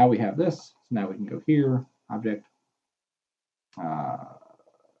 so now we have this. So now we can go here, object,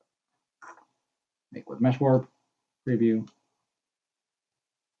 make with mesh warp, preview.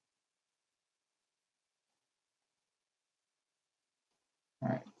 All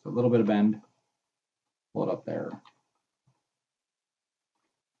right, so a little bit of bend, pull it up there.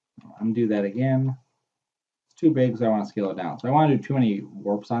 I'll undo that again. It's too big, so I want to scale it down. So I want to do too many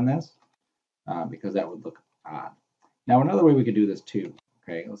warps on this because that would look odd. Now another way we could do this too,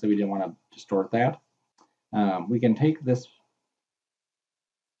 okay, let's say we didn't want to distort that. We can take this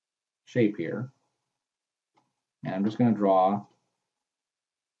shape here, and I'm just going to draw a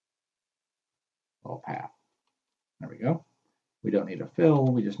little path. There we go. We don't need a fill,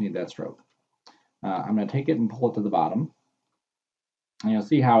 we just need that stroke. I'm going to take it and pull it to the bottom. And you'll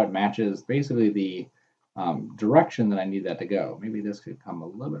see how it matches basically the direction that I need that to go. Maybe this could come a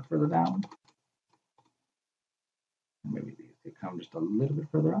little bit further down. Maybe these could come just a little bit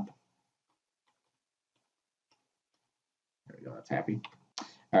further up. There we go, that's happy.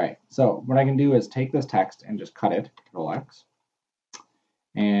 All right, so what I can do is take this text and just cut it, Control X.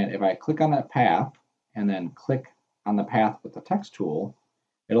 And if I click on that path and then click on the path with the text tool,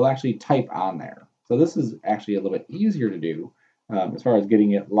 it'll actually type on there. So this is actually a little bit easier to do as far as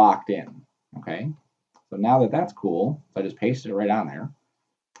getting it locked in, okay? So now that that's cool, so I just pasted it right on there.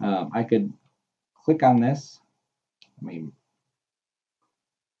 I could click on this. Let me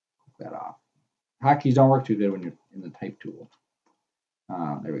click that off. Hotkeys don't work too good when you're in the type tool.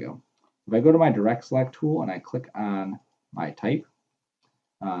 There we go. If I go to my direct select tool and I click on my type,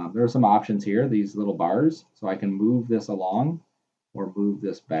 there are some options here, these little bars. So I can move this along or move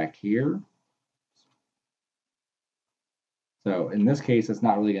this back here. So in this case, it's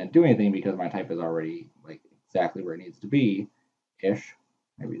not really going to do anything because my type is already like exactly where it needs to be, ish.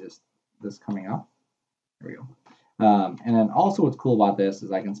 Maybe this coming up. There we go. And then also what's cool about this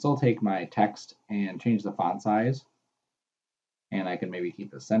is I can still take my text and change the font size. And I can maybe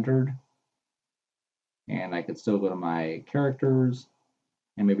keep it centered. And I could still go to my characters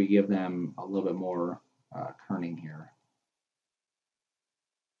and maybe give them a little bit more kerning here.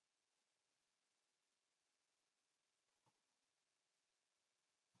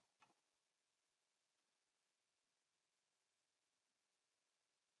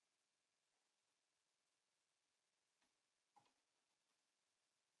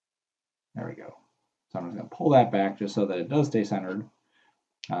 There we go. So I'm just going to pull that back just so that it does stay centered.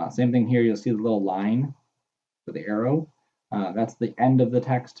 Same thing here. You'll see the little line with the arrow. That's the end of the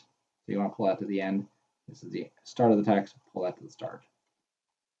text. So you want to pull that to the end. This is the start of the text. Pull that to the start.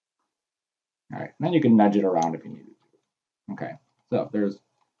 All right. And then you can nudge it around if you need to. Okay. So there's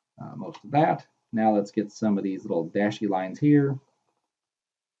most of that. Now let's get some of these little dashy lines here.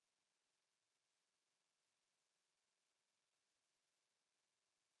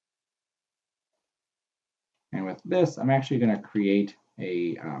 And with this, I'm actually going to create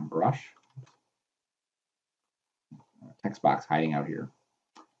a brush. Text box hiding out here.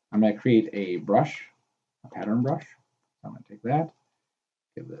 I'm going to create a brush, a pattern brush. So I'm going to take that,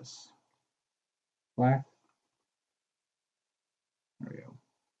 give this black. There we go.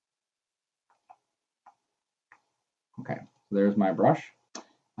 Okay, so there's my brush,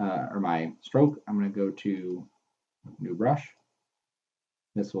 or my stroke. I'm going to go to new brush.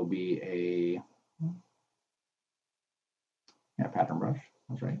 This will be a pattern brush.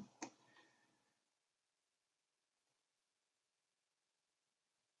 That's right.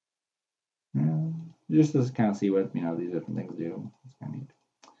 Just to kind of see what these different things do. It's kind of neat.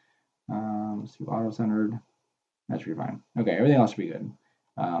 Let's do auto-centered. That should be fine. Okay, everything else should be good.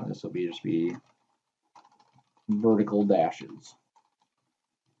 This will just be vertical dashes.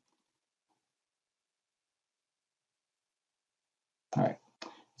 All right,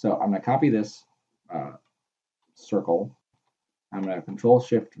 so I'm going to copy this circle. I'm going to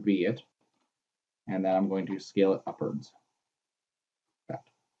Control-Shift-V it, and then I'm going to scale it upwards.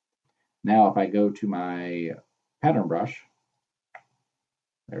 Now if I go to my pattern brush,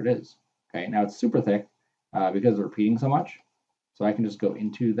 there it is. Okay, now it's super thick because it's repeating so much. So I can just go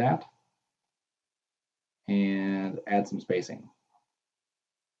into that and add some spacing.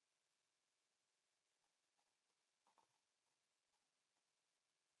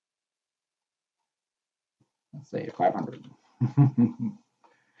 Let's say 500.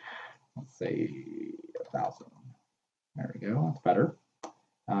 Let's say 1,000. There we go, that's better.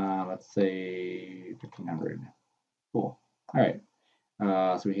 Let's say 1,500. Cool. All right,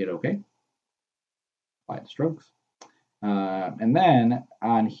 so we hit OK. Apply the strokes. And then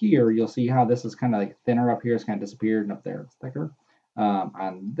on here, you'll see how this is kind of like thinner up here. It's kind of disappeared, and up there it's thicker.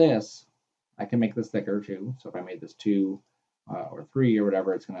 On this, I can make this thicker too. So if I made this 2 or 3 or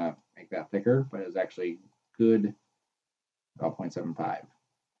whatever, it's going to make that thicker, but it's actually good about 0.75.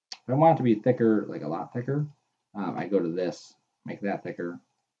 If I want it to be thicker, like a lot thicker, I go to this, make that thicker,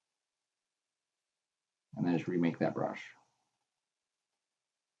 and then just remake that brush.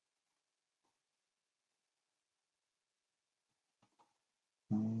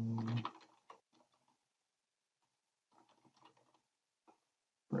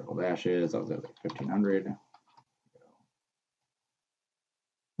 Vertical dashes, I was at like 1,500.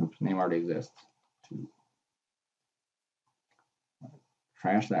 Oops, name already exists.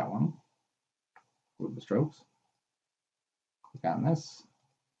 Trash that one. Move the strokes. Click on this.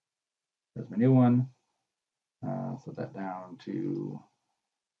 There's my new one. Set that down to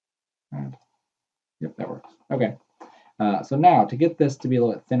that. Yep, that works. Okay. So now to get this to be a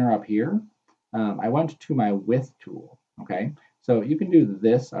little bit thinner up here, I went to my width tool. Okay. So you can do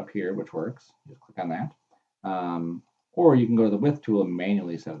this up here, which works. Just click on that. Or you can go to the width tool and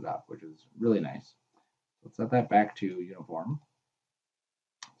manually set it up, which is really nice. Let's set that back to uniform.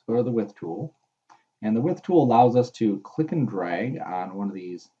 Let's go to the width tool. And the width tool allows us to click and drag on one of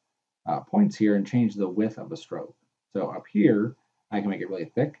these points here and change the width of a stroke. So up here, I can make it really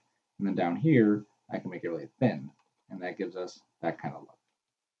thick. And then down here, I can make it really thin. And that gives us that kind of look.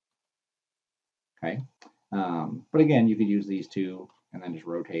 Okay. But again, you could use these two and then just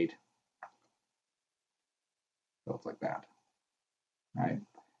rotate. So it's like that. All right.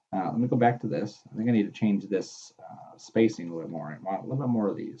 Let me go back to this. I think I need to change this spacing a little bit more. I want a little bit more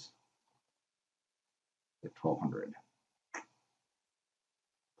of these. Like 1,200.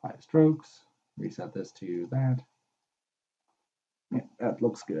 Apply the strokes. Reset this to that. Yeah, that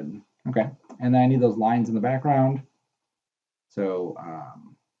looks good. Okay. And then I need those lines in the background. So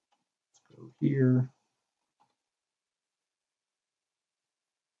let's go here.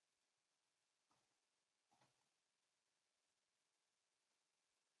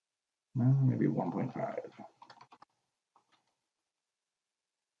 Maybe 1.5.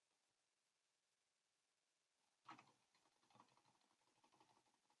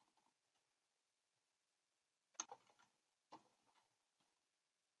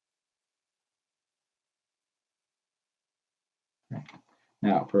 Okay.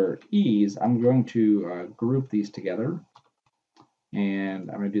 Now for ease, I'm going to group these together. And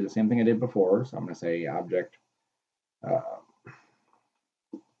I'm going to do the same thing I did before. So I'm going to say object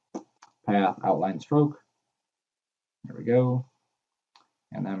path, outline, stroke. There we go.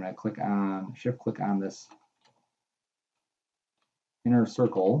 And then I'm going to click on, shift click on this inner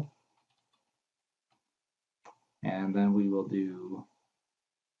circle. And then we will do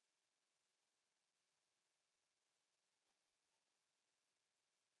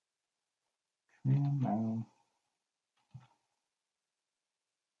no.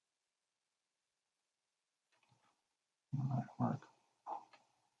 That work.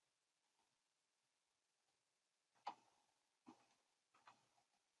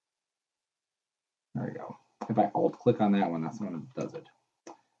 There we go. If I alt click on that one, that's when it does it.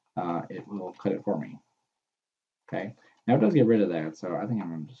 It will cut it for me. Okay. Now it does get rid of that, so I think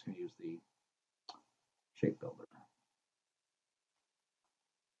I'm just going to use the shape builder.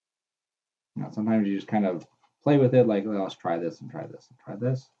 Now, sometimes you just kind of play with it, like, well, let's try this and try this and try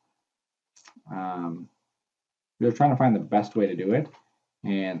this. You're trying to find the best way to do it,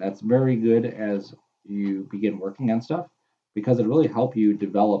 and that's very good as you begin working on stuff because it really helps you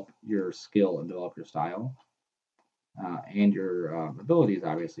develop your skill and develop your style and your abilities,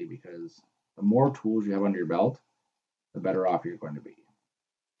 obviously, because the more tools you have under your belt, the better off you're going to be.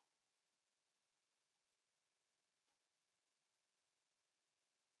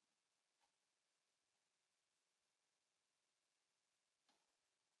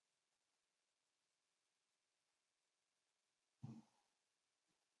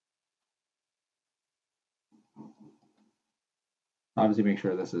 Obviously, make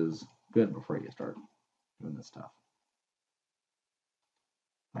sure this is good before you start doing this stuff.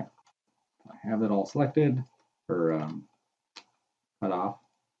 Right. I have it all selected or cut off.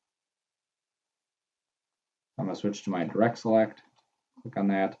 I'm going to switch to my direct select, click on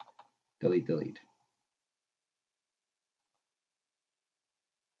that, delete, delete.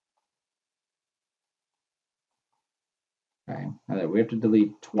 Okay, now that we have to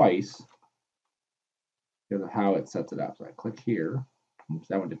delete twice because of how it sets it up. So I click here. Oops,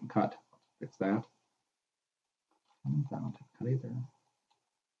 that one didn't cut. Fix that. That one didn't cut either.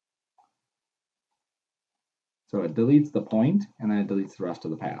 So it deletes the point and then it deletes the rest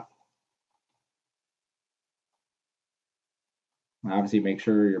of the path. Now obviously make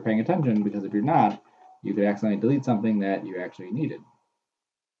sure you're paying attention because if you're not, you could accidentally delete something that you actually needed.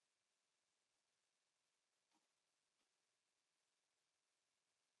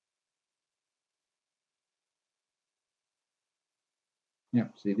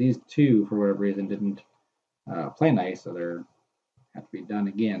 Yep, see these two for whatever reason didn't play nice, so they're have to be done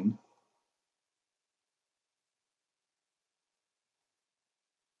again.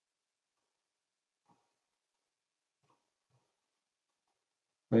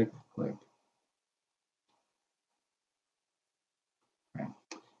 Click, click. Okay.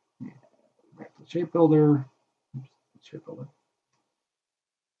 Back to the shape builder. Oops, shape builder.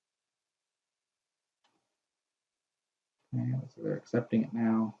 Okay, so they're accepting it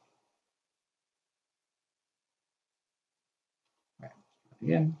now. Okay.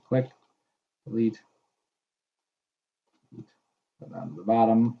 Again, click, delete, delete, go down to the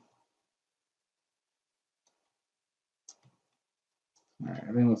bottom. All right,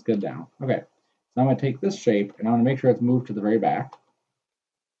 everything looks good now. Okay, so I'm going to take this shape and I'm going to make sure it's moved to the very back.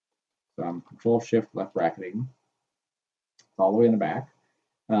 So I'm Control-Shift left bracketing. It's all the way in the back.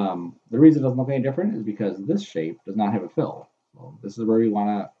 The reason it doesn't look any different is because this shape does not have a fill. So this is where we want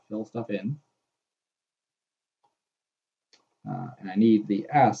to fill stuff in. And I need the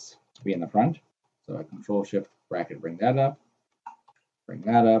S to be in the front. So I Control-Shift bracket, bring that up,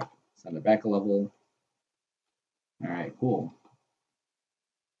 send it back a level. All right, cool.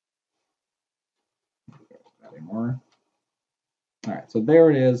 Adding more. All right, so there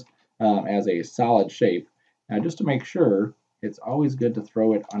it is as a solid shape. Now, just to make sure, it's always good to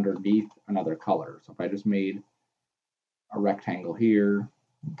throw it underneath another color. So if I just made a rectangle here,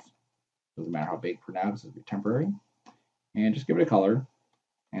 doesn't matter how big for now, this is temporary, and just give it a color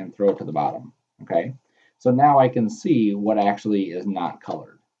and throw it to the bottom. Okay, so now I can see what actually is not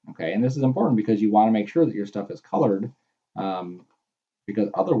colored. Okay, and this is important because you want to make sure that your stuff is colored, because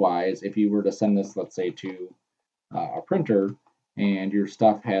otherwise, if you were to send this, let's say, to a printer and your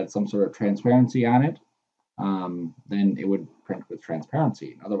stuff had some sort of transparency on it, then it would print with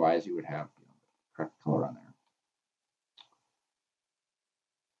transparency. Otherwise, you would have correct color on there.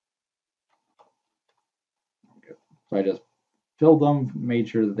 Okay. So I just filled them, made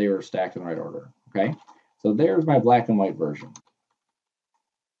sure that they were stacked in the right order. Okay, so there's my black and white version.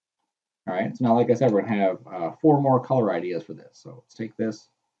 All right, so now, like I said, we're going to have 4 more color ideas for this. So let's take this,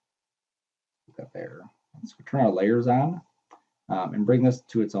 put that there. Let's turn our layers on and bring this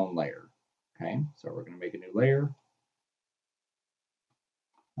to its own layer. Okay, so we're going to make a new layer.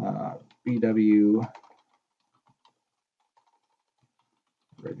 BW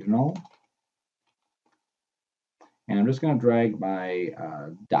original. And I'm just going to drag my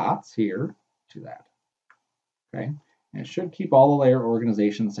dots here to that. Okay, and it should keep all the layer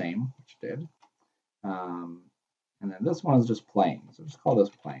organization the same, which it did. And then this one is just plain, so just call this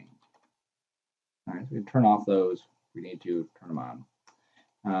plain. All right, so we can turn off those if we need to turn them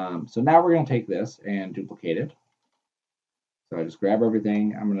on. So now we're going to take this and duplicate it. So I just grab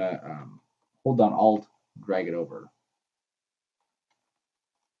everything. I'm going to hold down Alt, drag it over.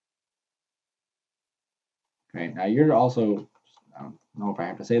 Okay, now you're also, I don't know if I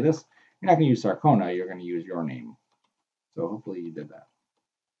have to say this, you're not going to use Sarcona, you're going to use your name. So hopefully you did that.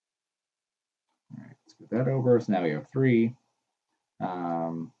 All right, let's get that over. So now we have 3.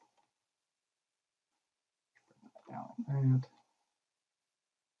 Down like that.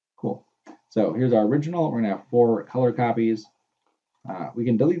 Cool. So here's our original. We're going to have 4 color copies. We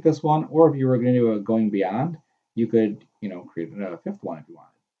can delete this one, or if you were going to do a going beyond, you could, create a 5th one if you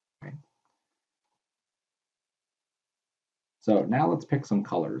wanted. Okay. So now let's pick some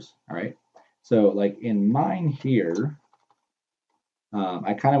colors. All right. So like in mine here,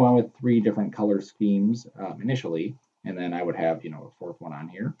 I kind of went with 3 different color schemes initially, and then I would have, a 4th one on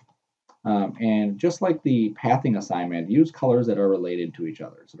here. And just like the pathing assignment, use colors that are related to each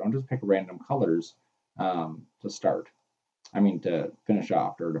other. So don't just pick random colors to start. To finish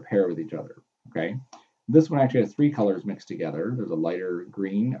off or to pair with each other. Okay. This one actually has 3 colors mixed together. There's a lighter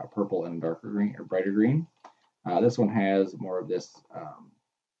green, a purple, and a darker green or brighter green. This one has more of this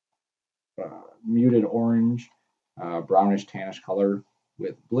muted orange, brownish tannish color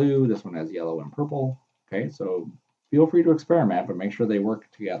with blue. This one has yellow and purple. Okay, so feel free to experiment, but make sure they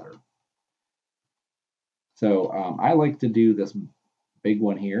work together. So I like to do this big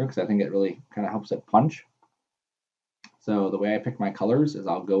one here because I think it really kind of helps it punch. So the way I pick my colors is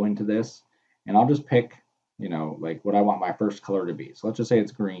I'll go into this and I'll just pick, like what I want my first color to be. So let's just say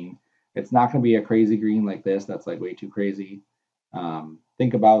it's green. It's not going to be a crazy green like this. That's like way too crazy.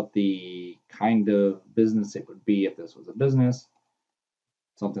 Think about the kind of business it would be if this was a business.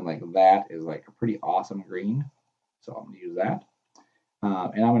 Something like that is like a pretty awesome green. So I'm going to use that.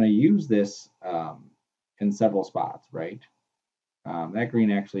 And I'm going to use this in several spots, right? That green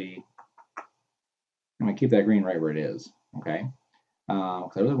actually, I'm going to keep that green right where it is, okay?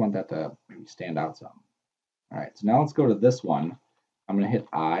 Because I really want that to maybe stand out some. All right, so now let's go to this one. I'm going to hit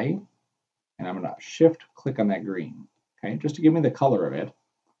I, and I'm going to shift click on that green, okay, just to give me the color of it.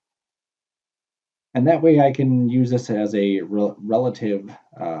 And that way I can use this as a relative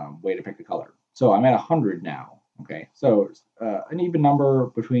way to pick the color. So I'm at 100 now, okay? So an even number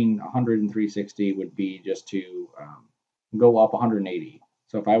between 100 and 360 would be just to go up 180.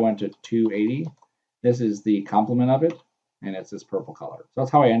 So if I went to 280, this is the complement of it, and it's this purple color. So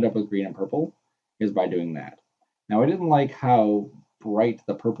that's how I end up with green and purple, is by doing that. Now I didn't like how bright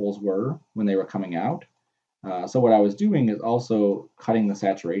the purples were when they were coming out. So what I was doing is also cutting the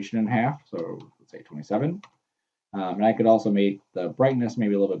saturation in half, so let's say 27. And I could also make the brightness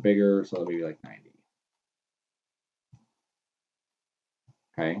maybe a little bit bigger, so maybe like 90.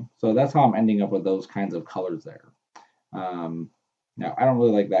 Okay, so that's how I'm ending up with those kinds of colors there. Now I don't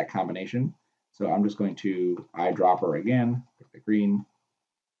really like that combination, so I'm just going to eyedropper again, pick the green.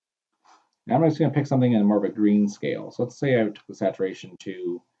 Now I'm just going to pick something in more of a green scale. So let's say I took the saturation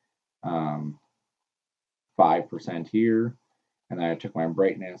to 5% here, and then I took my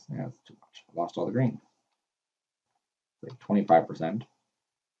brightness, and that's too much. I lost all the green. Like 25%. And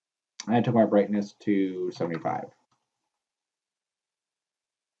I took my brightness to 75.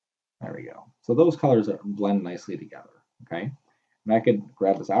 There we go. So those colors blend nicely together, okay? And I could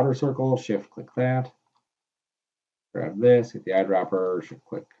grab this outer circle, shift click that, grab this, hit the eyedropper, shift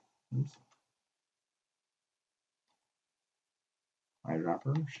click, oops.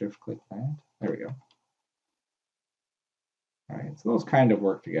 Eyedropper, shift click that. There we go. All right, so those kind of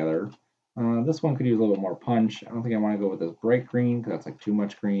work together. This one could use a little bit more punch. I don't think I want to go with this bright green because that's like too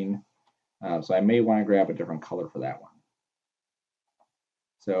much green. So I may want to grab a different color for that one.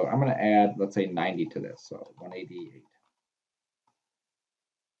 So I'm going to add, let's say 90 to this, so 188.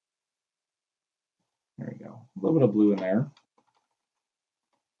 There we go. A little bit of blue in there.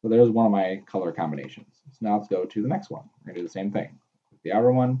 So there's one of my color combinations. So now let's go to the next one. We're going to do the same thing. The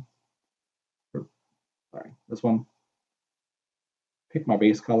outer one, sorry, this one. Pick my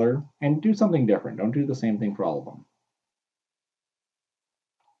base color and do something different. Don't do the same thing for all of them.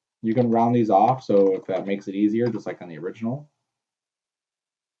 You can round these off, so if that makes it easier, just like on the original.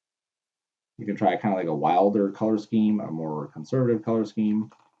 You can try kind of like a wilder color scheme, a more conservative color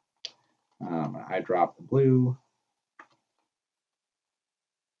scheme. I drop the blue.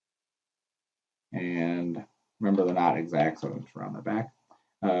 And remember, they're not exact, so I'm just round that back.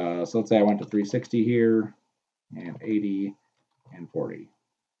 So let's say I went to 360 here, and 80, and 40.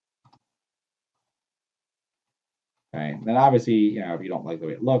 Okay, then obviously, if you don't like the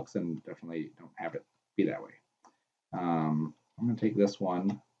way it looks, then definitely don't have it be that way. I'm going to take this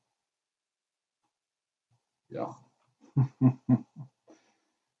one. Yeah. Let's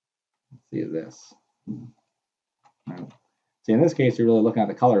see this. See, in this case, you're really looking at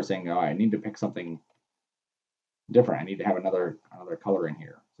the color saying, oh, I need to pick something different. I need to have another color in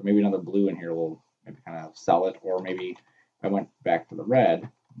here. So maybe another blue in here will maybe kind of sell it. Or maybe if I went back to the red,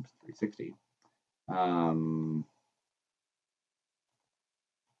 360, I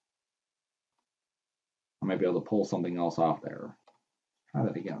might be able to pull something else off there. Try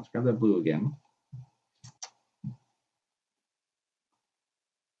that again. Let's grab that blue again.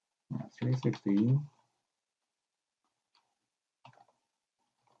 That's 360.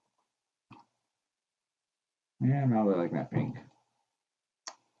 Yeah, I'm not really liking that pink.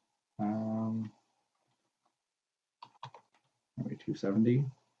 Maybe 270.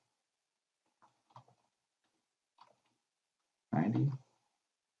 90.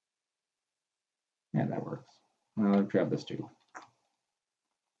 Yeah, that works. I'll grab this too.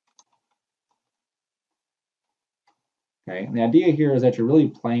 Okay, and the idea here is that you're really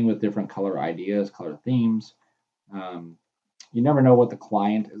playing with different color ideas, color themes. You never know what the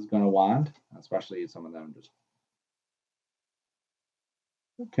client is going to want, especially some of them just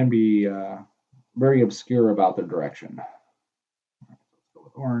can be very obscure about their direction. Right, let's go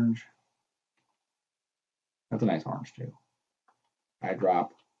with orange. That's a nice orange too. I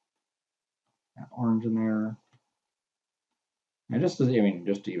drop that orange in there. And just to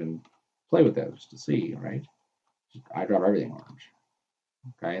even play with that, just to see, right? I drop everything orange.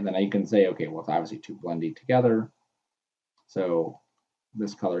 Okay, and then you can say, okay, well, it's obviously too blendy together. So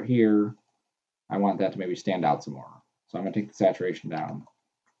this color here, I want that to maybe stand out some more. So I'm going to take the saturation down.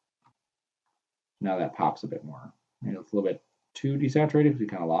 Now that pops a bit more. Maybe it's a little bit too desaturated because we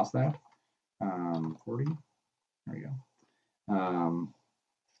kind of lost that. 40. There we go.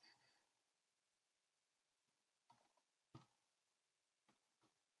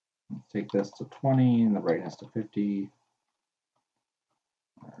 Let's take this to 20 and the brightness to 50.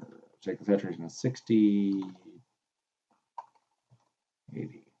 Check the saturation to 60.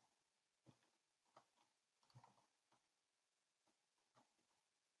 80.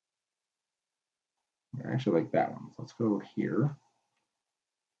 I actually like that one. So let's go here.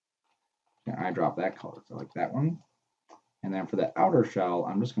 And I drop that color, so I like that one. And then for the outer shell,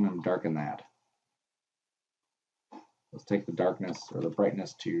 I'm just going to darken that. Let's take the darkness or the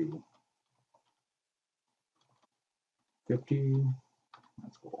brightness to 50.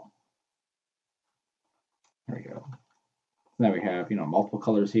 That's cool. There we go. Now we have, multiple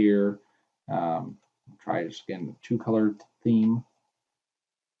colors here. Try just again the two-color theme.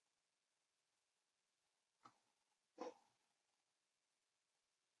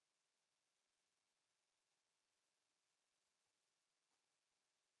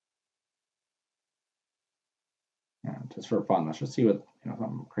 And just for fun, let's just see what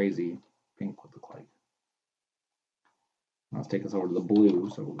something crazy pink would look like. Let's take this over to the blue,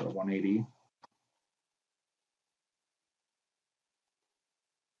 so we'll go 180.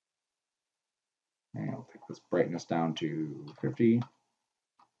 And we'll take this brightness down to 50.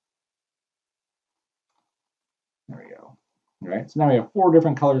 There we go. All right, so now we have 4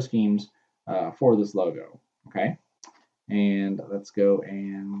 different color schemes for this logo. Okay, and let's go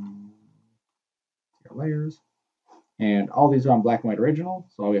and see our layers. And all these are on black and white original,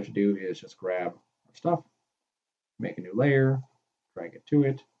 so all we have to do is just grab our stuff, make a new layer, drag it to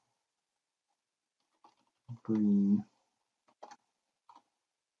it, green,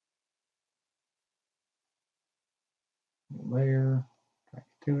 new layer, drag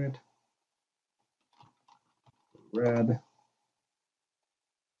it to it, red,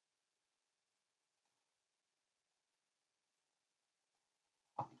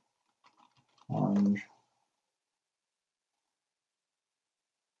 orange,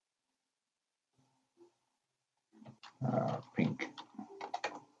 pink.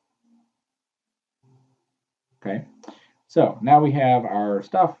 Okay, so now we have our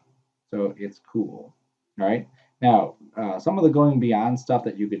stuff, so it's cool. All right, now some of the going beyond stuff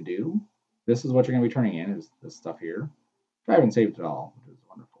that you could do, this is what you're going to be turning in, is this stuff here. I haven't saved it all, which is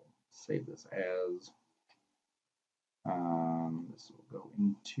wonderful. Save this as, this will go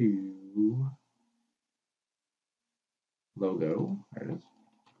into logo, there it is,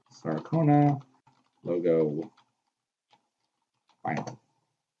 Sarcona, logo, final.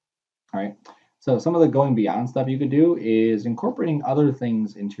 All right, So some of the going beyond stuff you could do is incorporating other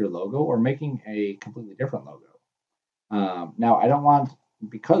things into your logo or making a completely different logo. Now, I don't want,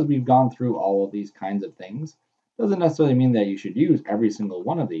 because we've gone through all of these kinds of things, doesn't necessarily mean that you should use every single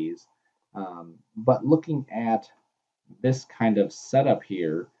one of these, but looking at this kind of setup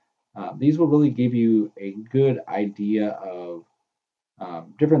here, these will really give you a good idea of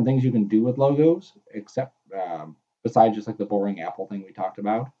different things you can do with logos, except besides just like the boring Apple thing we talked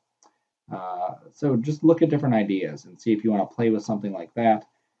about. So just look at different ideas and see if you want to play with something like that.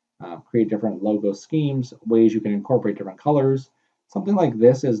 Create different logo schemes, ways you can incorporate different colors. Something like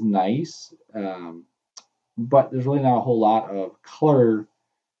this is nice, but there's really not a whole lot of color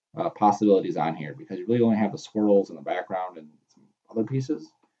possibilities on here because you really only have the swirls in the background and some other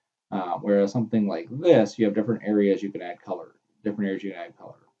pieces. Whereas something like this, you have different areas you can add color, different areas you can add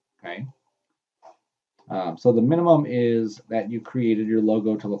color. Okay. So the minimum is that you created your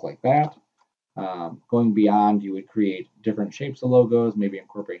logo to look like that. Going beyond, you would create different shapes of logos, maybe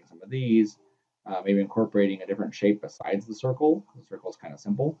incorporating some of these, maybe incorporating a different shape besides the circle. The circle is kind of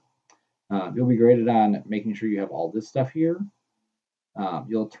simple. You'll be graded on making sure you have all this stuff here.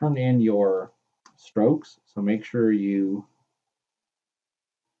 You'll turn in your strokes, so make sure you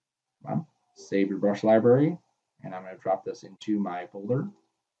save your brush library, and I'm going to drop this into my folder.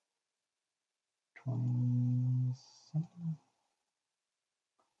 27.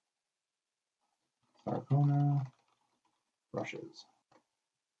 Sarcona brushes.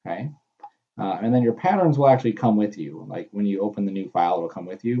 Okay. And then your patterns will actually come with you. Like when you open the new file, it'll come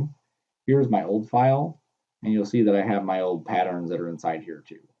with you. Here's my old file, and you'll see that I have my old patterns that are inside here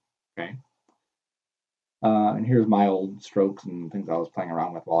too. Okay. And here's my old strokes and things I was playing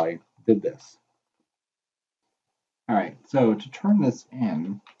around with while I did this. All right, so to turn this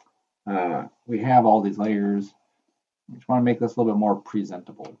in, we have all these layers. We just want to make this a little bit more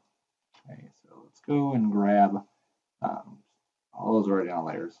presentable. Okay, so let's go and grab all those are already on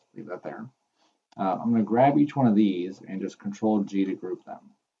layers. Leave that there. I'm going to grab each one of these and just Control G to group them.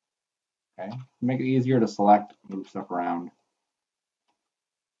 Okay, make it easier to select, move stuff around.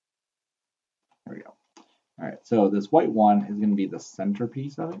 There we go. All right, so this white one is going to be the center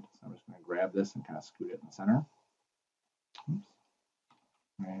piece of it. So I'm just going to grab this and kind of scoot it in the center. Oops.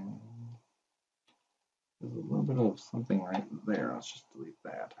 And there's a little bit of something right there. Let's just delete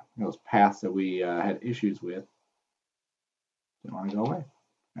that. Those paths that we had issues with didn't want to go away. All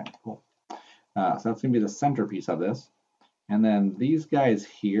right, cool. So that's going to be the center piece of this. And then these guys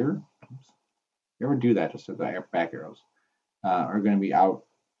here, oops, you ever do that just with the back arrows, are going to be out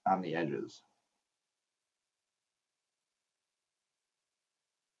on the edges.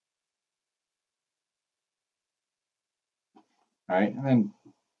 All right, and then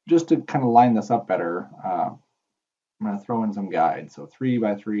just to kind of line this up better, I'm going to throw in some guides. So 3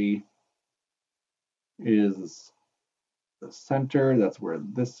 by 3 is the center. That's where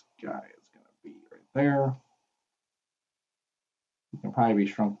this guy is going to be right there. It can probably be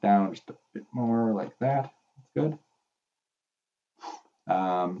shrunk down just a bit more like that. That's good.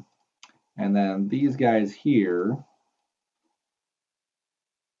 And then these guys here,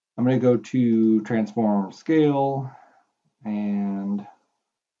 I'm going to go to transform scale and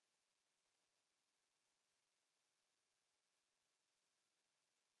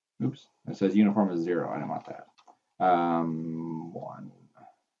oops, it says uniform is 0. I didn't want that.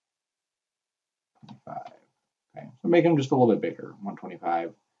 125. Okay, so make them just a little bit bigger,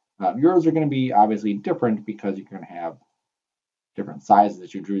 125. Yours are going to be obviously different because you're going to have different sizes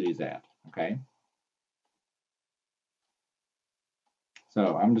that you drew these at. Okay.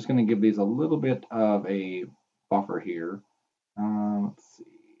 So I'm just going to give these a little bit of a buffer here. Let's see.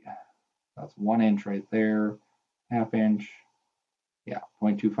 That's 1 inch right there, ½ inch. Yeah,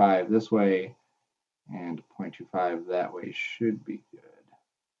 0.25 this way and 0.25 that way should be good.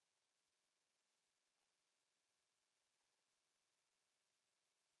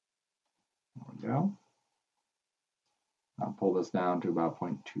 There we go. I'll pull this down to about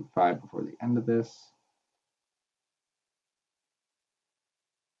 0.25 before the end of this.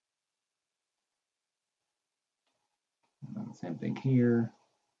 And then the same thing here.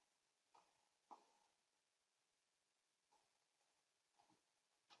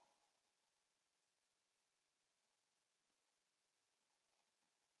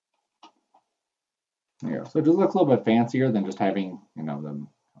 There you go. So it just looks a little bit fancier than just having, them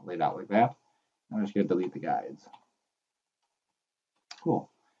laid out like that. I'm just going to delete the guides. Cool.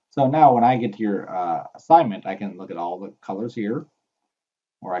 So now when I get to your assignment, I can look at all the colors here,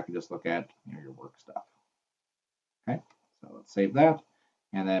 or I can just look at your work stuff. Okay, so let's save that,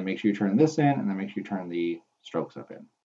 and then make sure you turn this in, and then make sure you turn the strokes up in.